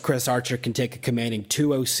 Of course, Chris Archer can take a commanding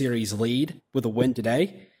 2-0 series lead with a win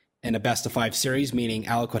today in a best-of-5 series, meaning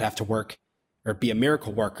Alec would have to work or be a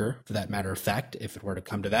miracle worker, for that matter of fact, if it were to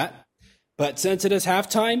come to that. But since it is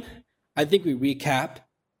halftime, I think we recap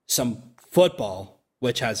some football,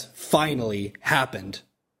 which has finally happened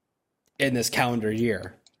in this calendar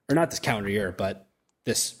year. Or not this calendar year, but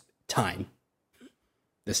this time.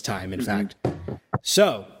 This time, in fact.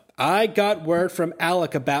 So, I got word from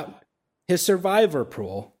Alec about his survivor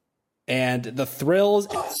pool and the thrills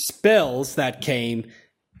and spills that came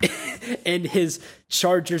in his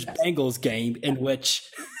Chargers-Bengals game in which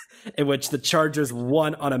the Chargers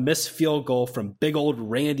won on a missed field goal from big old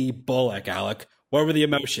Randy Bullock, Alec. What were the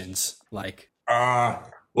emotions like?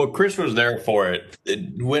 Well, Chris was there for it.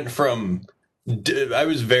 It went from I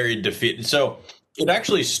was very defeated. So it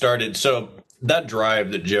actually started. So that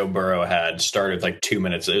drive that Joe Burrow had started like 2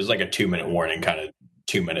 minutes. It was like a 2-minute warning, kind of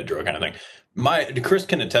 2-minute drill kind of thing. Chris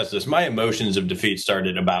can attest to this. My emotions of defeat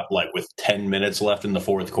started about like with 10 minutes left in the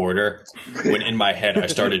fourth quarter, when in my head I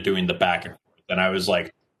started doing the back and forth, and I was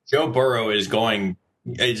like, Joe Burrow is going.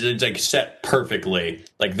 It's like set perfectly.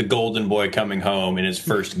 Like the golden boy coming home in his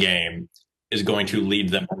first game is going to lead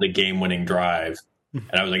them on the game-winning drive.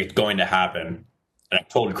 And I was like, it's going to happen. And I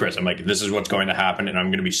told Chris, I'm like, this is what's going to happen, and I'm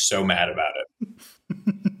going to be so mad about it.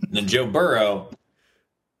 And then Joe Burrow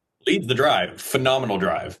leads the drive. Phenomenal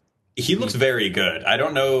drive. He looks very good. I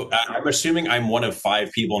don't know. I'm assuming I'm one of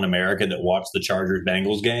 5 people in America that watched the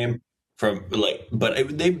Chargers-Bengals game.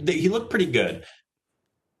 He looked pretty good.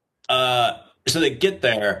 So they get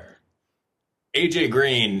there. AJ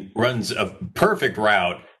Green runs a perfect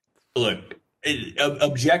route. Look, it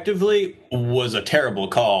objectively was a terrible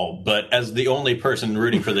call, but as the only person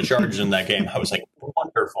rooting for the Chargers in that game, I was like,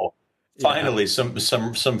 wonderful. Finally, some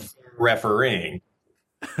refereeing.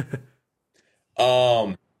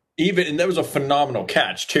 And that was a phenomenal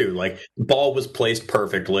catch too. Like the ball was placed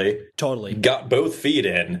perfectly. Totally. Got both feet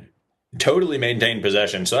in. Totally maintained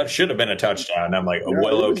possession. So that should have been a touchdown. I'm like,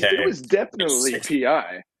 okay. It was definitely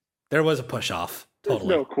PI. There was a push off. Totally.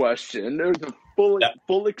 There's no question. There was a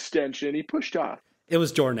full extension. He pushed off. It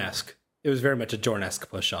was Jordan-esque. It was very much a Jordan-esque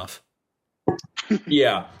push off.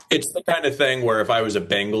 Yeah. It's the kind of thing where if I was a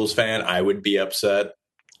Bengals fan, I would be upset.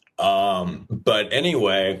 But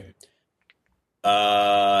anyway,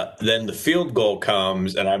 then the field goal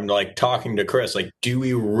comes, and I'm like talking to Chris, like, do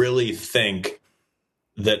we really think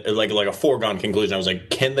that like a foregone conclusion? I was like,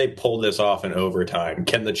 can they pull this off in overtime?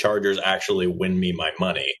 Can the Chargers actually win me my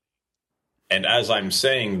money? And as I'm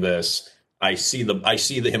saying this, I see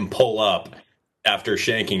him pull up after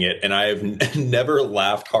shanking it, and I have never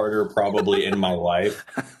laughed harder probably in my life.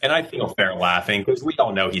 And I feel fair laughing because we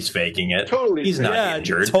all know he's faking it. Totally, he's not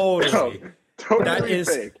injured. Totally. Totally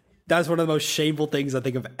fake. That's one of the most shameful things I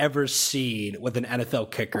think I've ever seen with an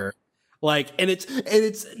NFL kicker. Like, and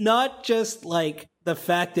it's not just like the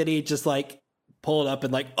fact that he just like pulled up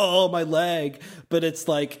and like, oh, my leg, but it's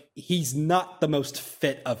like he's not the most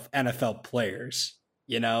fit of NFL players,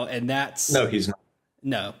 and that's No, he's not.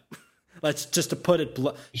 no. Let's just to put it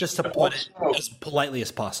as politely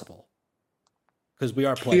as possible, because we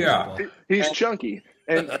are playing football. He's chunky,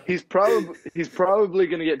 and he's probably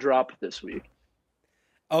going to get dropped this week.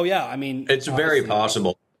 Oh yeah, I mean, it's very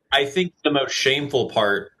possible. I think the most shameful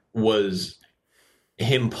part was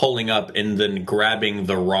him pulling up and then grabbing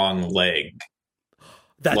the wrong leg.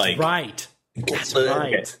 That's right. That's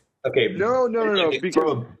right. Okay. No. From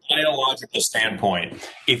a biological standpoint,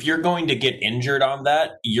 if you're going to get injured on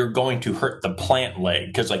that, you're going to hurt the plant leg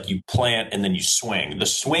because, like, you plant and then you swing. The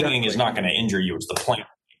swinging is not going to injure you; it's the plant.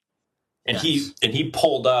 And he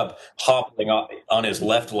pulled up, hopping on his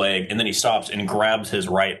left leg, and then he stops and grabs his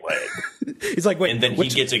right leg. He's like, wait, and then he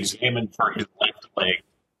gets examined for his left leg.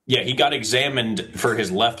 Yeah, he got examined for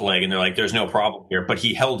his left leg, and they're like, there's no problem here. But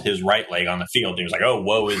he held his right leg on the field. He was like, oh,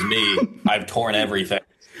 woe is me. I've torn everything.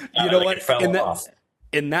 You know what? It fell off.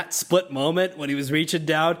 In that split moment when he was reaching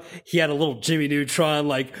down, he had a little Jimmy Neutron,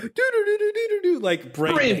 like, do-do-do-do-do-do, like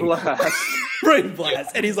brain blast. Brain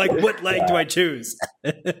blast. And he's like, what leg do I choose?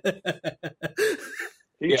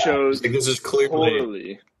 He chose like, this is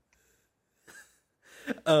clearly.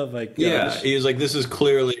 Oh, my gosh. Yeah, he was like, this is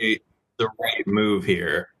clearly the right move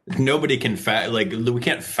here. Nobody can we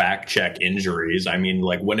can't fact check injuries. I mean,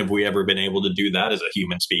 like, when have we ever been able to do that as a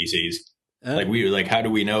human species? How do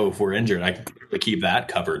we know if we're injured? I can clearly keep that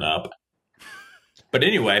covered up. But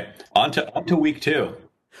anyway, on to week 2.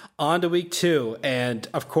 On to week 2, and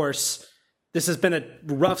of course, this has been a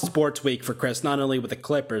rough sports week for Chris, not only with the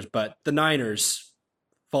Clippers, but the Niners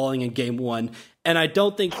falling in game 1. And I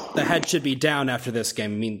don't think the head should be down after this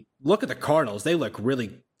game. I mean, look at the Cardinals. They look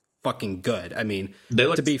really fucking good. I mean,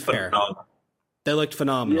 to be fair, they looked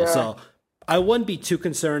phenomenal. Yeah. So I wouldn't be too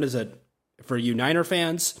concerned for you Niner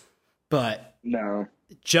fans, but no,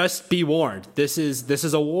 just be warned. This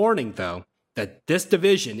is a warning, though, that this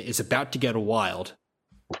division is about to get wild.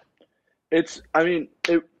 It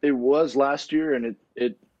was last year, and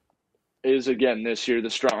it is again this year the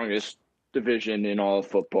strongest division in all of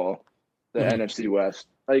football, the NFC West.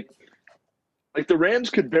 Like the Rams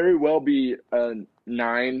could very well be a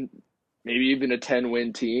 9, maybe even a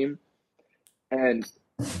 10-win team, and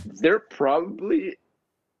they're probably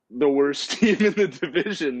the worst team in the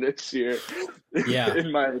division this year. Yeah,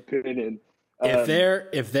 in my opinion.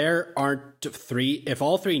 If there aren't if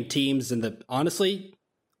all 3 teams honestly,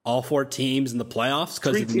 all 4 teams in the playoffs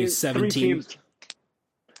because of the new 7 teams.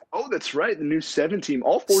 Oh, that's right. The new 7 team.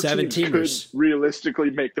 All 4 teams could realistically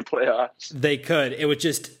make the playoffs. They could. It would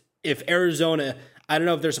just, if Arizona, I don't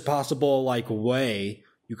know if there's a possible way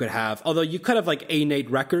you could have, although you could have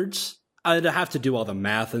 8-8 records. I'd have to do all the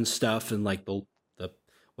math and stuff and the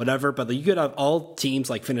whatever, but you could have all teams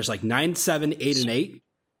finish 9-7, 8-8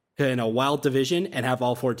 in a wild division and have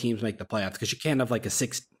all 4 teams make the playoffs because you can't have a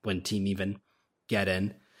 6-win team even get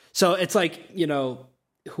in. So it's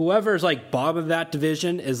whoever's bottom of that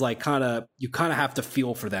division is you kind of have to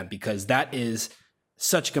feel for them because that is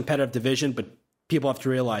such a competitive division. But people have to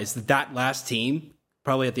realize that last team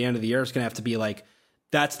probably at the end of the year is going to have to be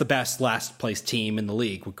that's the best last place team in the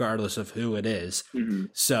league, regardless of who it is. Mm-hmm.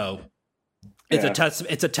 So it's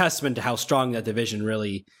a testament to how strong that division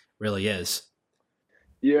really, really is.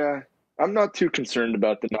 Yeah, I'm not too concerned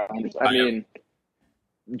about the Niners. I mean,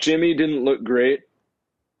 Jimmy didn't look great.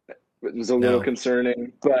 It was a little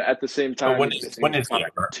concerning, but at the same time, when is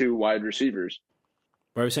 2 wide receivers.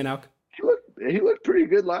 What are we saying, Alec? He looked pretty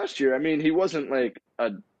good last year. I mean, he wasn't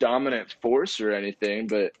a dominant force or anything,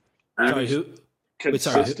 but who?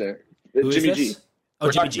 Consistent. Who Jimmy is this? G. Oh,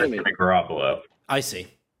 Jimmy G. Garoppolo. I see.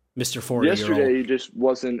 Mr. 40-year-old. Yesterday, he just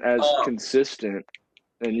wasn't as consistent,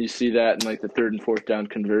 and you see that in the 3rd and 4th down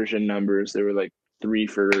conversion numbers. They were 3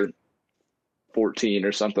 for 14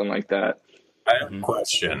 or something like that. I have a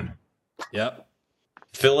question. Yep.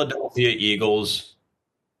 Philadelphia Eagles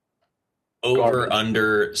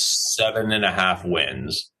under 7.5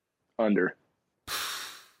 wins. Under.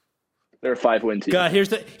 They're a 5-win team. God, here's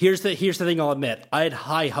the thing I'll admit. I had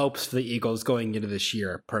high hopes for the Eagles going into this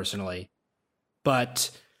year, personally.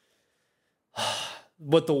 But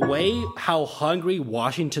with the way how hungry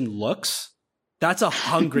Washington looks, that's a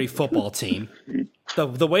hungry football team.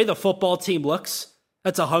 The way the football team looks,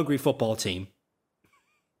 that's a hungry football team.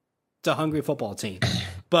 It's a hungry football team.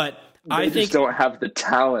 But I think just don't have the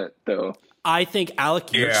talent, though. I think,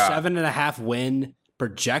 Alec, your 7.5 win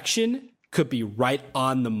projection could be right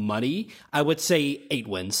on the money. I would say 8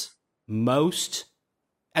 wins. At most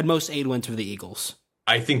 8 wins for the Eagles.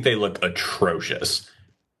 I think they look atrocious.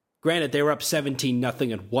 Granted, they were up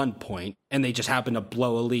 17-0 at one point, and they just happened to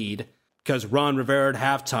blow a lead because Ron Rivera at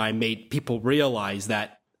halftime made people realize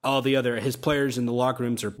that his players in the locker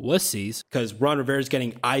rooms are wussies because Ron Rivera's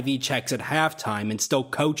getting IV checks at halftime and still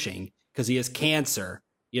coaching because he has cancer.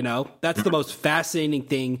 You know, that's the most fascinating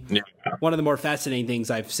thing. Yeah. One of the more fascinating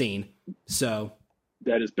things I've seen. So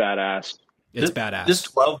that is badass. It's badass. This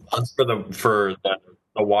 12 months for the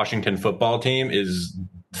Washington football team is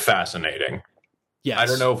fascinating. Yes. I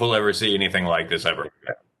don't know if we'll ever see anything like this ever.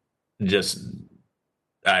 Just,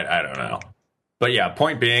 I don't know. But yeah,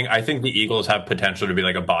 point being, I think the Eagles have potential to be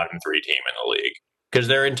like a bottom 3 team in the league because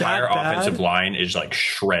their entire offensive line is like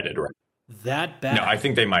shredded right now. That bad? No, I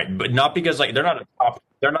think they might, but not because like they're not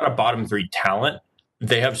a bottom 3 talent.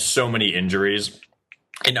 They have so many injuries,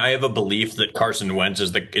 and I have a belief that Carson Wentz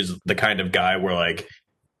is the kind of guy where like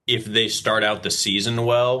if they start out the season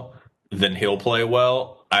well, then he'll play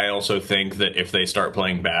well. I also think that if they start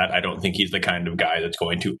playing bad, I don't think he's the kind of guy that's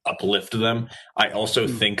going to uplift them. I also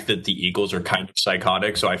think that the Eagles are kind of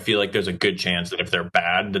psychotic, so I feel like there's a good chance that if they're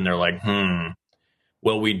bad, then they're like,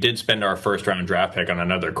 well, we did spend our first round draft pick on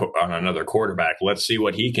another quarterback. Let's see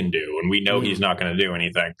what he can do, and we know he's not going to do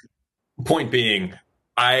anything. Point being,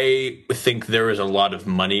 I think there is a lot of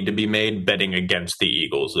money to be made betting against the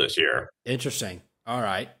Eagles this year. Interesting. All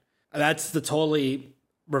right. That's the totally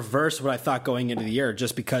reverse what I thought going into the year,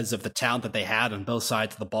 just because of the talent that they had on both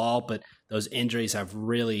sides of the ball, but those injuries have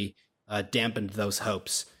really dampened those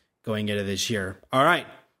hopes going into this year. All right,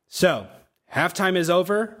 so halftime is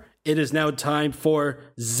over. It is now time for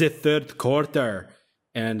the third quarter,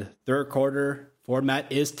 and third quarter format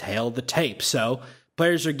is tail the tape. So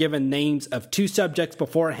players are given names of 2 subjects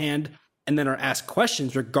beforehand and then are asked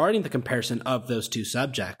questions regarding the comparison of those 2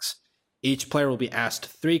 subjects. Each player will be asked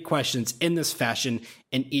 3 questions in this fashion,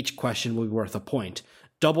 and each question will be worth a point.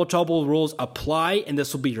 Double trouble rules apply, and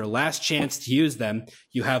this will be your last chance to use them.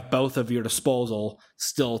 You have both of your disposal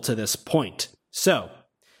still to this point. So,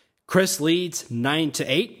 Chris leads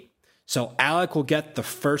 9-8. So Alec will get the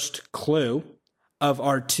first clue of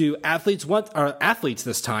our 2 athletes. Our athletes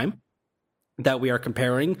this time that we are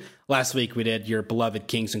comparing. Last week we did your beloved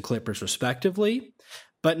Kings and Clippers respectively,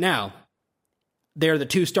 but now they're the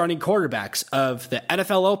 2 starting quarterbacks of the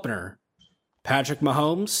NFL opener, Patrick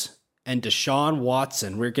Mahomes and Deshaun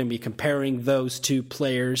Watson. We're going to be comparing those 2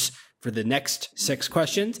 players for the next 6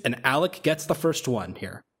 questions, and Alec gets the first one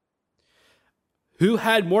here. Who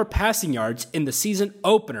had more passing yards in the season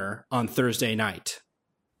opener on Thursday night?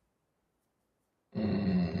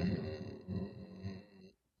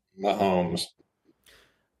 Mahomes.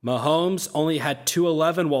 Mahomes only had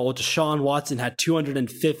 211, while Deshaun Watson had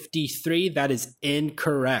 253. That is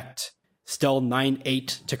incorrect. Still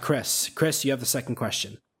 9-8 to Chris. Chris, you have the second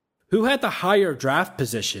question. Who had the higher draft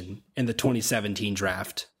position in the 2017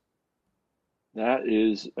 draft? That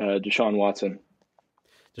is Deshaun Watson.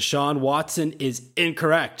 Deshaun Watson is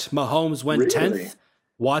incorrect. Mahomes went 10th.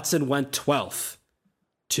 Watson went 12th.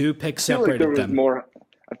 2 picks separated them.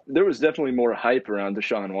 There was definitely more hype around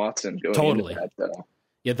Deshaun Watson going into that, though.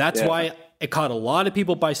 Yeah, that's why it caught a lot of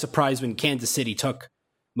people by surprise when Kansas City took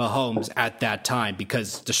Mahomes at that time,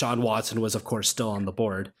 because Deshaun Watson was, of course, still on the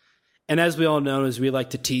board. And as we all know, as we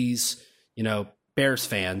like to tease, Bears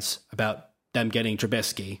fans about them getting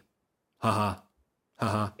Trubisky. Haha.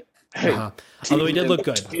 Haha. Haha. Although he did look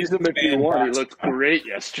good. Tease him if you want. He looked great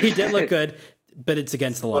yesterday. He did look good, but it's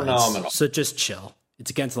against the lines. Phenomenal. So just chill.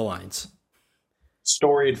 It's against the lines.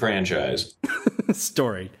 Storied franchise.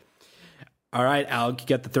 Storied. All right, Alec, you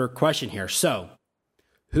get the third question here. So,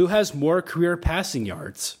 who has more career passing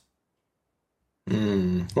yards?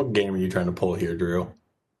 What game are you trying to pull here, Drew?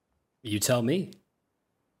 You tell me.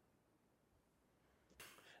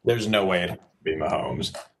 There's no way it has to be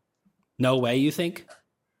Mahomes. No way, you think?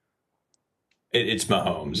 It's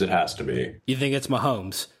Mahomes. It has to be. You think it's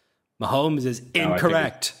Mahomes? Mahomes is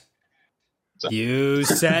incorrect. You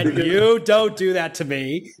said you don't do that to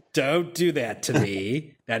me. Don't do that to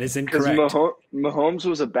me. That is incorrect. Mahomes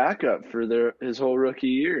was a backup for his whole rookie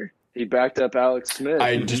year. He backed up Alex Smith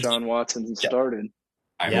and Deshaun Watson started.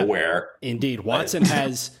 I'm aware. Indeed. Watson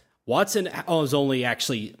is only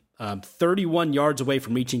actually 31 yards away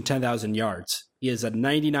from reaching 10,000 yards. He is at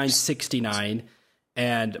 99.69,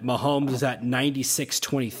 and Mahomes is at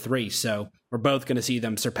 96.23. So we're both going to see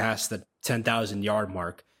them surpass the 10,000 yard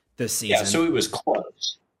mark this season. Yeah, so it was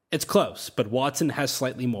close. It's close, but Watson has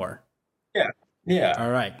slightly more. Yeah. All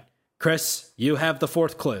right. Chris, you have the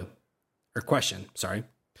fourth clue. Or question, sorry.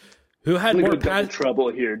 Who had more double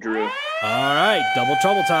trouble here, Drew? All right, double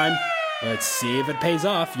trouble time. Let's see if it pays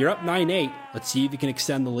off. You're up 9-8. Let's see if you can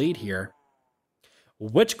extend the lead here.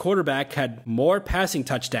 Which quarterback had more passing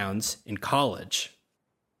touchdowns in college?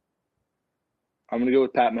 I'm going to go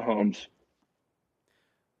with Pat Mahomes.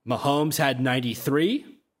 Mahomes had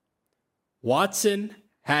 93. Watson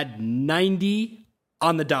had 90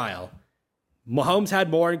 on the dial. Mahomes had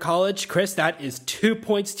more in college. Chris, that is 2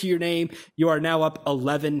 points to your name. You are now up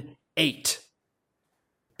 11-8.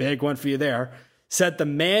 Big one for you there. Said the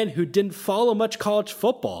man who didn't follow much college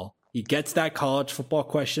football. He gets that college football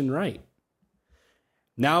question right.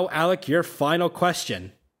 Now, Alec, your final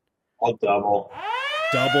question. I'll double.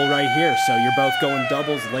 Double right here. So you're both going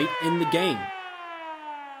doubles late in the game.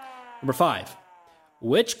 Number 5.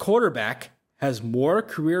 Which quarterback has more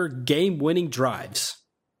career game-winning drives?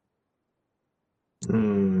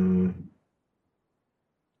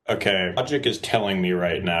 Okay. Logic is telling me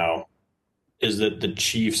right now is that the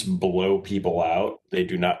Chiefs blow people out. They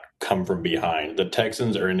do not come from behind. The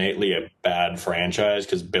Texans are innately a bad franchise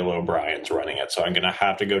because Bill O'Brien's running it. So I'm going to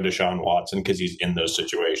have to go Deshaun Watson because he's in those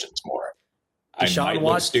situations more. Deshaun I might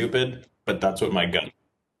Watson. look stupid, but that's what my gut.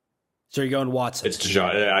 So you're going Watson. It's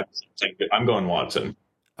Deshaun. I'm going Watson.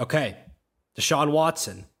 Okay. Deshaun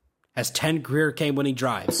Watson has 10 career game-winning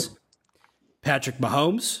drives. Patrick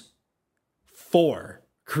Mahomes, 4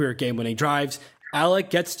 career game-winning drives. Alec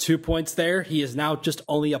gets 2 points there. He is now just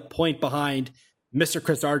only a point behind Mr.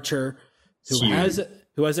 Chris Archer, who has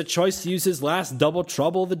a choice to use his last double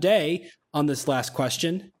trouble of the day on this last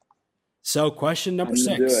question. So question number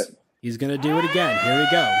 6. He's going to do it again. Here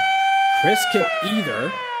we go. Chris can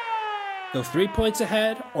either go 3 points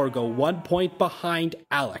ahead or go 1 point behind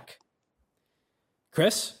Alec.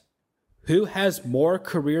 Chris, who has more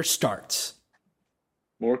career starts?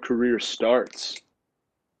 More career starts.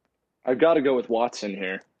 I've got to go with Watson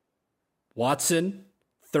here. Watson,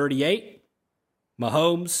 38.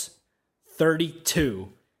 Mahomes,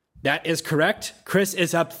 32. That is correct. Chris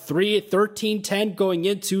is up 13-10 going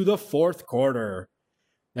into the fourth quarter.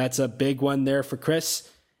 That's a big one there for Chris.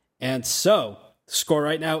 And so, the score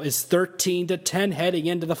right now is 13-10 heading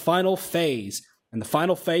into the final phase. And the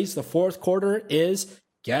final phase, the fourth quarter, is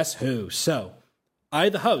guess who? So, I,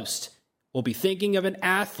 the host, will be thinking of an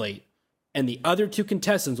athlete, and the other 2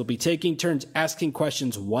 contestants will be taking turns asking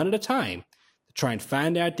questions one at a time to try and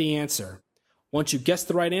find out the answer. Once you guess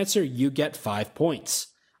the right answer, you get 5 points.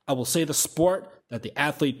 I will say the sport that the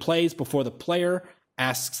athlete plays before the player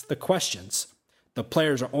asks the questions. The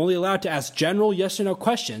players are only allowed to ask general yes or no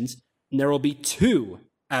questions, and there will be 2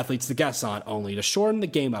 athletes to guess on only to shorten the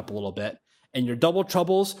game up a little bit, and your double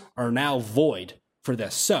troubles are now void for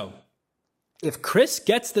this. So, if Chris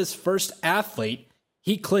gets this first athlete,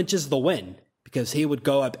 he clinches the win because he would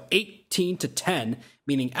go up 18-10,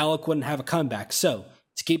 meaning Alec wouldn't have a comeback. So,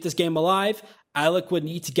 to keep this game alive, Alec would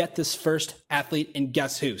need to get this first athlete, and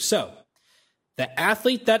guess who? So, the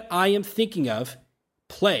athlete that I am thinking of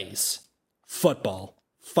plays football.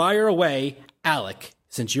 Fire away, Alec.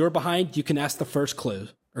 Since you're behind, you can ask the first clue,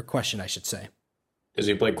 or question, I should say. Does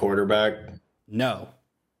he play quarterback? No.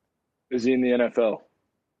 Is he in the NFL?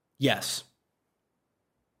 Yes.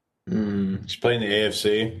 He's playing the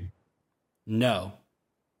AFC? No.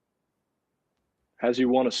 Has he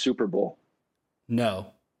won a Super Bowl?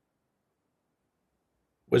 No.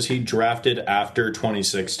 Was he drafted after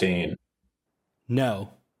 2016?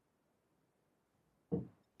 No.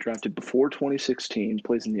 Drafted before 2016,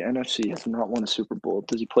 plays in the NFC, has not won a Super Bowl.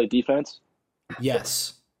 Does he play defense?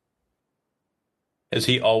 Yes. Has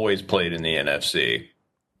he always played in the NFC?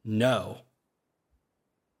 No.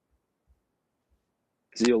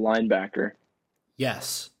 Is he a linebacker?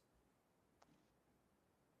 Yes.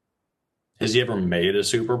 Has he ever made a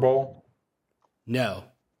Super Bowl? No.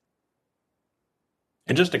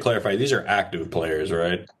 And just to clarify, these are active players,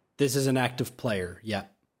 right? This is an active player. Yeah.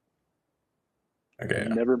 Okay.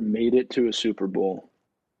 Never made it to a Super Bowl.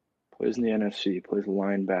 Plays in the NFC, plays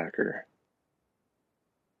linebacker.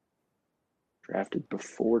 Drafted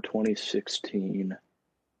before 2016.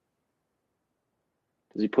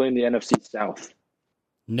 Does he play in the NFC South?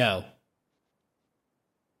 No.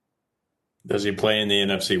 Does he play in the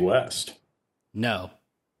NFC West? No.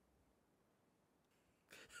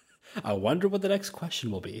 I wonder what the next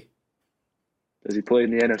question will be. Does he play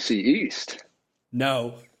in the NFC East?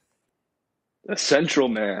 No. A Central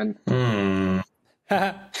man. The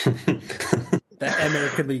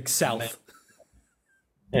American League South.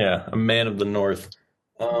 Yeah, a man of the North.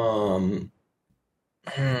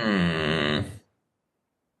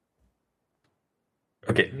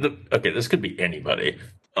 Okay, this could be anybody.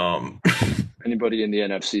 Anybody in the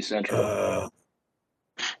NFC Central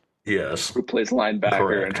Yes. who plays linebacker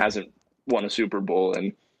Correct. and hasn't won a Super Bowl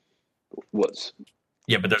and was.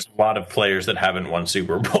 Yeah, but there's a lot of players that haven't won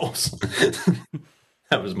Super Bowls.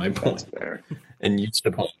 That was my point. That's fair. And used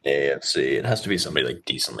to play in the AFC. It has to be somebody like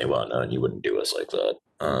decently well known. You wouldn't do us like that.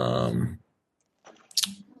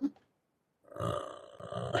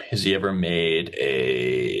 Has he ever made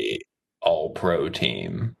a all-pro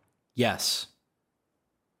team? Yes.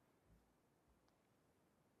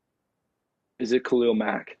 Is it Khalil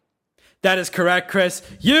Mack? That is correct, Chris.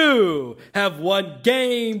 You have won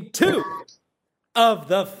game 2 of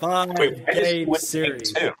the 5-game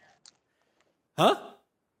series. Huh?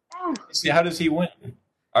 See, how does he win?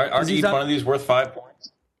 Aren't each one of these worth 5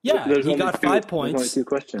 points? Yeah, he got 5 points. There's only 2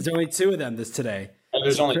 questions. There's only 2 of them today. And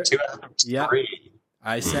there's only 2 out of 3. Yeah.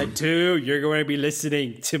 I said 2. You're going to be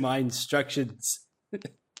listening to my instructions.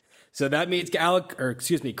 So that means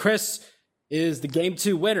Chris is the game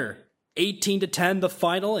 2 winner. 18-10 the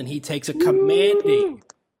final, and he takes a commanding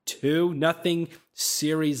 2-0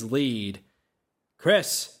 series lead.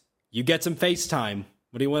 Chris, you get some FaceTime.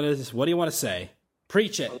 What do you want to say?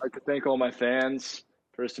 Preach it. I'd like to thank all my fans,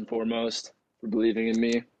 first and foremost, for believing in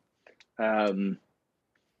me. It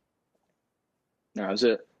was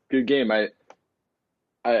a good game. I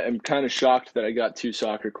am kind of shocked that I got 2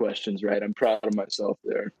 soccer questions right. I'm proud of myself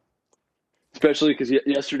there. Especially because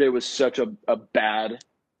yesterday was such a bad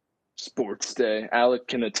sports day. Alec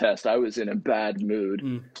can attest. I was in a bad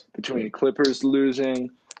mood between Clippers losing,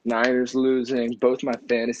 Niners losing, both my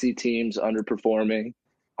fantasy teams underperforming.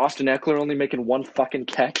 Austin Eckler only making 1 fucking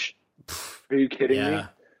catch. Are you kidding me?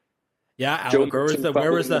 Yeah, Alec,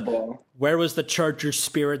 where was the Charger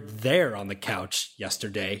spirit there on the couch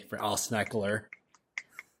yesterday for Austin Eckler?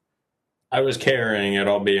 I was carrying it,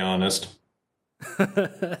 I'll be honest.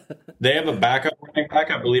 They have a backup running back,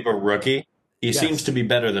 I believe a rookie. He seems to be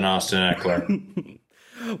better than Austin Eckler.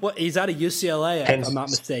 Well, he's out of UCLA, if I'm not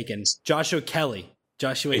mistaken. Joshua Kelly,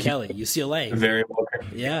 UCLA. Very well.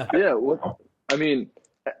 Yeah. Yeah, well, I mean,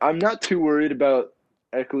 I'm not too worried about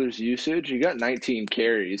Eckler's usage. He got 19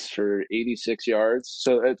 carries for 86 yards,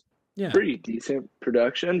 so it's pretty decent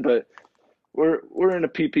production, but we're in a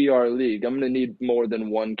PPR league. I'm going to need more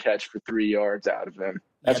than 1 catch for 3 yards out of him.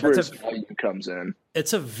 That's where his value comes in.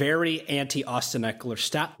 It's a very anti-Austin Eckler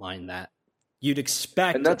stat line that you'd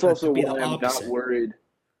expect. And that's also why I'm not worried.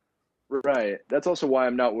 Right. That's also why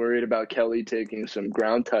I'm not worried about Kelly taking some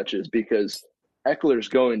ground touches, because Eckler's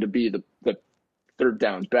going to be the third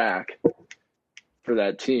down back for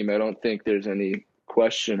that team. I don't think there's any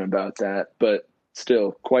question about that, but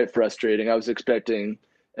still quite frustrating. I was expecting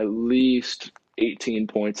at least 18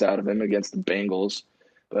 points out of him against the Bengals,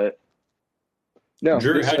 but no.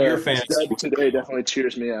 Drew, how your fantasy today definitely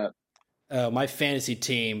cheers me up. My fantasy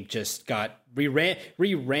team just got we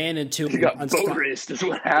ran into we got boat raced is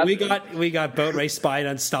what happened. We got boat raced by an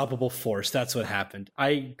unstoppable force. That's what happened.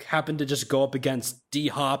 I happened to just go up against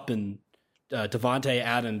D-Hop and Devontae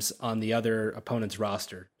Adams on the other opponent's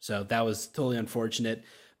roster. So that was totally unfortunate.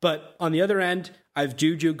 But on the other end, I have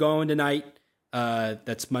Juju going tonight.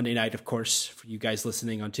 That's Monday night, of course, for you guys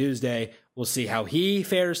listening on Tuesday. We'll see how he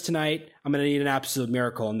fares tonight. I'm going to need an absolute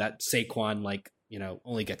miracle in that Saquon,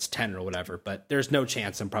 only gets 10 or whatever. But there's no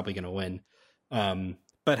chance I'm probably going to win.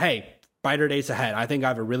 But hey, brighter days ahead. I think I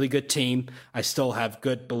have a really good team. I still have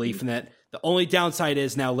good belief in it. The only downside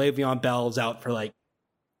is now Le'Veon Bell's out for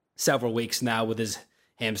several weeks now with his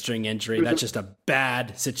hamstring injury. That's just a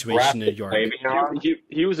bad situation in New York.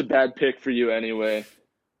 He was a bad pick for you anyway.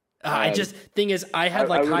 I had high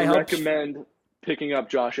hopes. I recommend picking up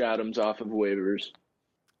Josh Adams off of waivers.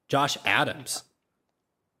 Josh Adams?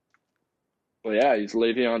 Well, yeah, he's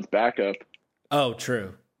Le'Veon's backup. Oh,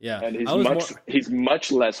 true. Yeah. And he's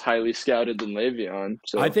much less highly scouted than Le'Veon.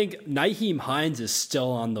 So I think Nyheim Hines is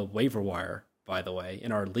still on the waiver wire, by the way,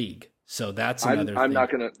 in our league. So that's another thing.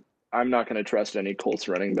 I'm not gonna trust any Colts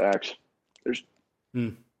running backs. There's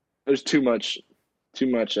too much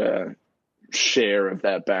share of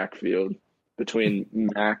that backfield between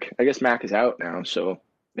Mac. I guess Mac is out now, so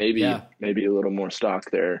maybe a little more stock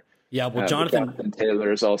there. Yeah, well, Jonathan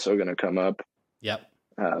Taylor is also going to come up. Yep.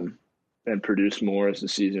 And produce more as the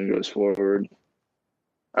season goes forward.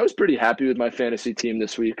 I was pretty happy with my fantasy team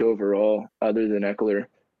this week overall, other than Eckler.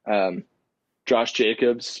 Josh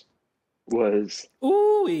Jacobs was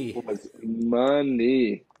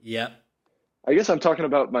money. Yep. I guess I'm talking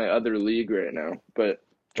about my other league right now, but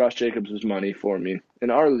Josh Jacobs was money for me.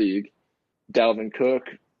 In our league, Dalvin Cook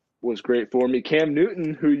was great for me. Cam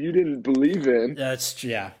Newton, who you didn't believe in.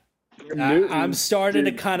 I'm starting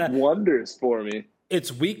to kind of wonders for me. It's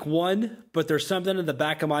week 1, but there's something in the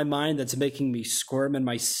back of my mind that's making me squirm in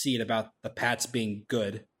my seat about the Pats being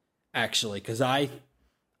good, actually, because I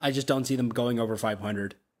just don't see them going over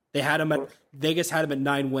 500. Vegas had them at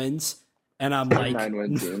 9 wins, and I'm like, 9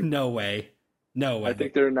 wins, no way. No way. I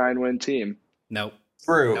think they're a 9-win team. Nope.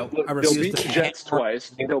 True. Nope. Look, I they'll refuse beat to- the Jets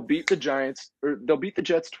twice. They'll beat the Giants, or they'll beat the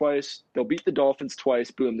Jets twice. They'll beat the Dolphins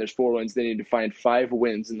twice. Boom, there's 4 wins. They need to find 5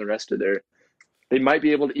 wins in the rest of their. They might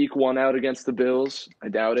be able to eke one out against the Bills. I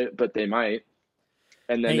doubt it, but they might.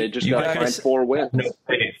 And then Hey, they just you got to guys find 4 wins. No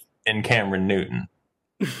faith in Cameron Newton.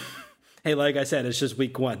 Hey, like I said, it's just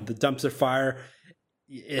week 1. The dumpster fire,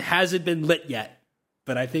 it hasn't been lit yet,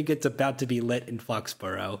 but I think it's about to be lit in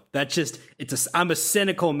Foxborough. That's just, I'm a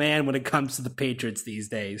cynical man when it comes to the Patriots these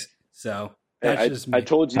days. So that's just me. I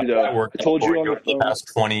told you, though. I told you on the phone. The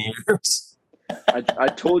past 20 years. I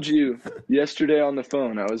told you yesterday on the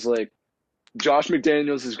phone, I was like, Josh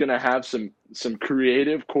McDaniels is going to have some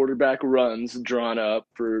creative quarterback runs drawn up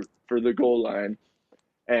for the goal line.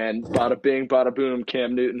 And bada bing, bada boom,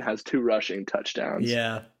 Cam Newton has 2 rushing touchdowns.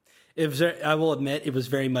 Yeah. It was. I will admit, it was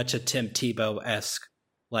very much a Tim Tebow-esque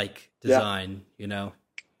design, you know?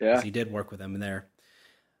 Yeah. 'Cause he did work with him in there.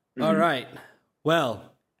 Mm-hmm. All right.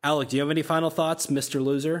 Well, Alec, do you have any final thoughts, Mr.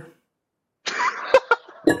 Loser?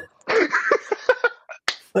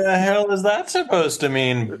 The hell is that supposed to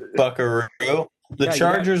mean, Buckaroo? The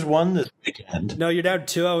Chargers won this weekend. No, you're down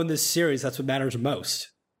 2-0 in this series. That's what matters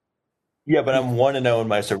most. Yeah, but I'm 1-0 in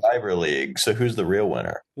my Survivor League, so who's the real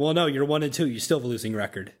winner? Well, no, you're 1-2. You still have a losing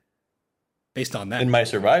record based on that. In my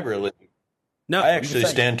Survivor League? No, I actually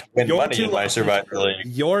stand to win money in my Survivor League.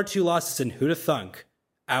 Your 2 losses in Who'da Thunk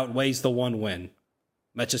outweighs the 1 win.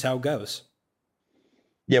 That's just how it goes.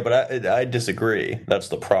 Yeah, but I disagree. That's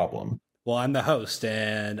the problem. Well, I'm the host,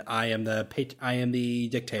 and I am the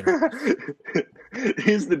dictator.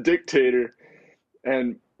 He's the dictator.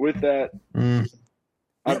 And with that, I'm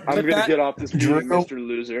going to get off this meeting, Mr.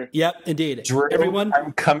 Loser. Yep, indeed. Drew, Everyone,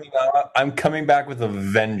 I'm coming back with a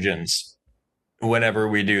vengeance whenever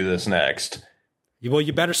we do this next. well,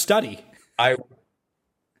 you better study. I'm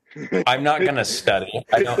not going to study.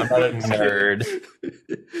 I'm not a nerd.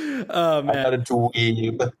 Oh, man. I'm not a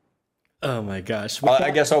dweeb. Oh, my gosh.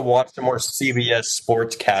 I guess I'll watch some more CBS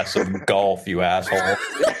sportscasts of golf, you asshole.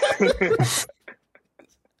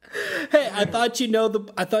 Hey, I thought you know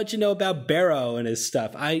about Barrow and his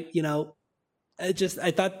stuff. I thought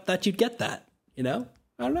you'd get that. You know,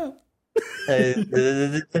 I don't know.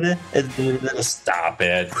 Stop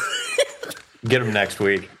it. Get him next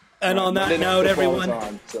week. And on that note,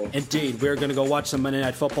 everyone, so. Indeed, we're going to go watch some Monday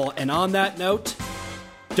Night Football. And on that note,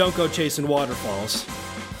 don't go chasing waterfalls.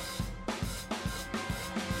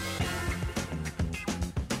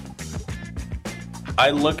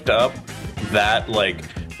 I looked up that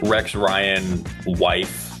Rex Ryan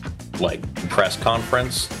wife press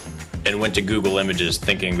conference and went to Google Images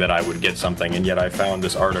thinking that I would get something, and yet I found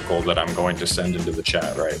this article that I'm going to send into the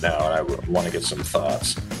chat right now, and I want to get some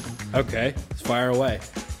thoughts. Okay, let's fire away.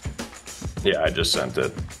 Yeah, I just sent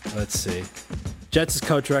it. Let's see. Jets'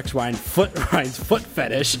 coach Rex Ryan's foot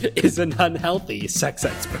fetish is an unhealthy, sex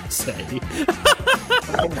experts say.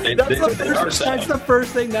 That's the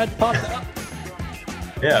first thing that popped up.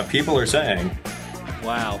 Yeah, people are saying.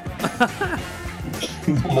 Wow.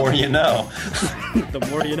 The more you know. The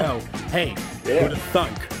more you know. Hey, who'da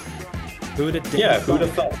thunk? Who'da damn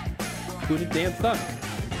thunk? Who'da damn thunk?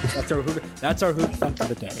 That's our who'da thunk for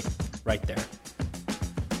the day. Right there.